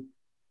meeting,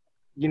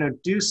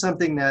 do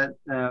something that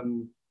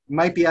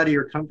might be out of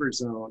your comfort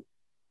zone.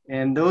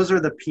 And those are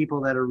the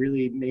people that are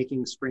really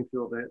making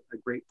Springfield a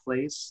great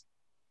place.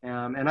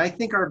 And I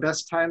think our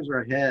best times are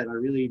ahead. I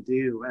really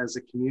do. As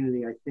a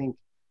community, I think,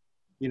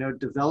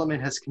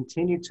 development has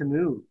continued to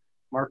move.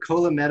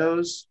 Marcola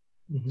Meadows,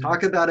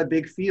 talk about a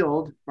big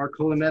field.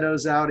 Marcola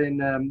Meadows out in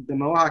the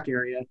Mohawk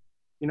area,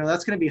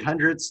 that's going to be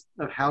hundreds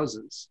of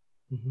houses.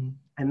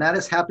 And that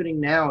is happening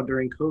now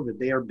during COVID.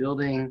 They are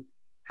building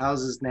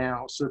houses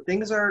now. So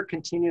things are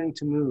continuing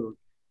to move.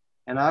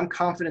 And I'm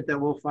confident that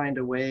we'll find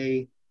a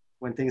way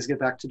when things get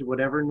back to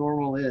whatever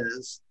normal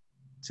is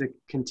to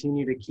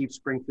continue to keep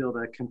Springfield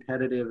a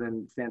competitive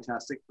and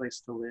fantastic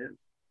place to live.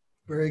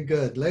 Very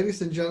good.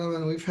 Ladies and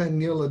gentlemen, we've had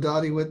Niel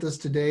Laudati with us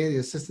today, the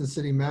Assistant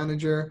City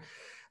Manager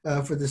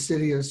for the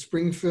city of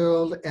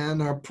Springfield,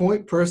 and our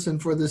point person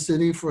for the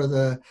city for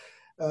the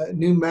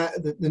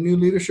new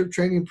leadership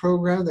training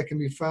program that can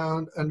be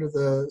found under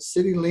the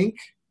City Link.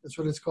 That's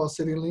what it's called,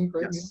 City Link,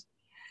 right? Yes.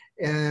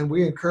 And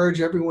we encourage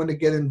everyone to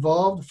get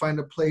involved, find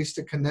a place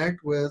to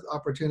connect with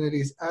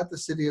opportunities at the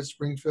city of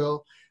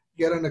Springfield,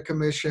 get on a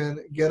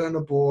commission, get on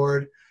a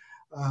board,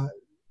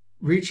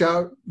 reach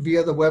out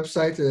via the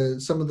website to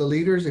some of the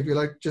leaders if you'd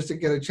like just to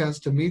get a chance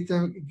to meet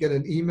them, get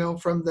an email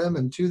from them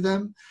and to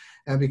them,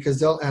 and because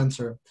they'll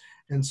answer.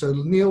 And so,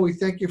 Niel, we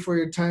thank you for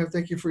your time.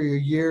 Thank you for your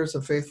years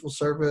of faithful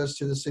service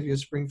to the city of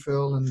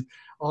Springfield and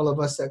all of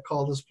us that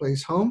call this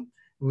place home.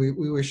 We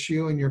wish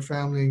you and your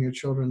family and your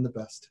children the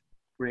best.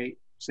 Great.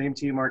 Same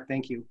to you, Mark.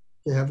 Thank you.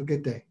 Okay, have a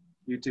good day.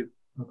 You too.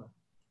 Bye-bye.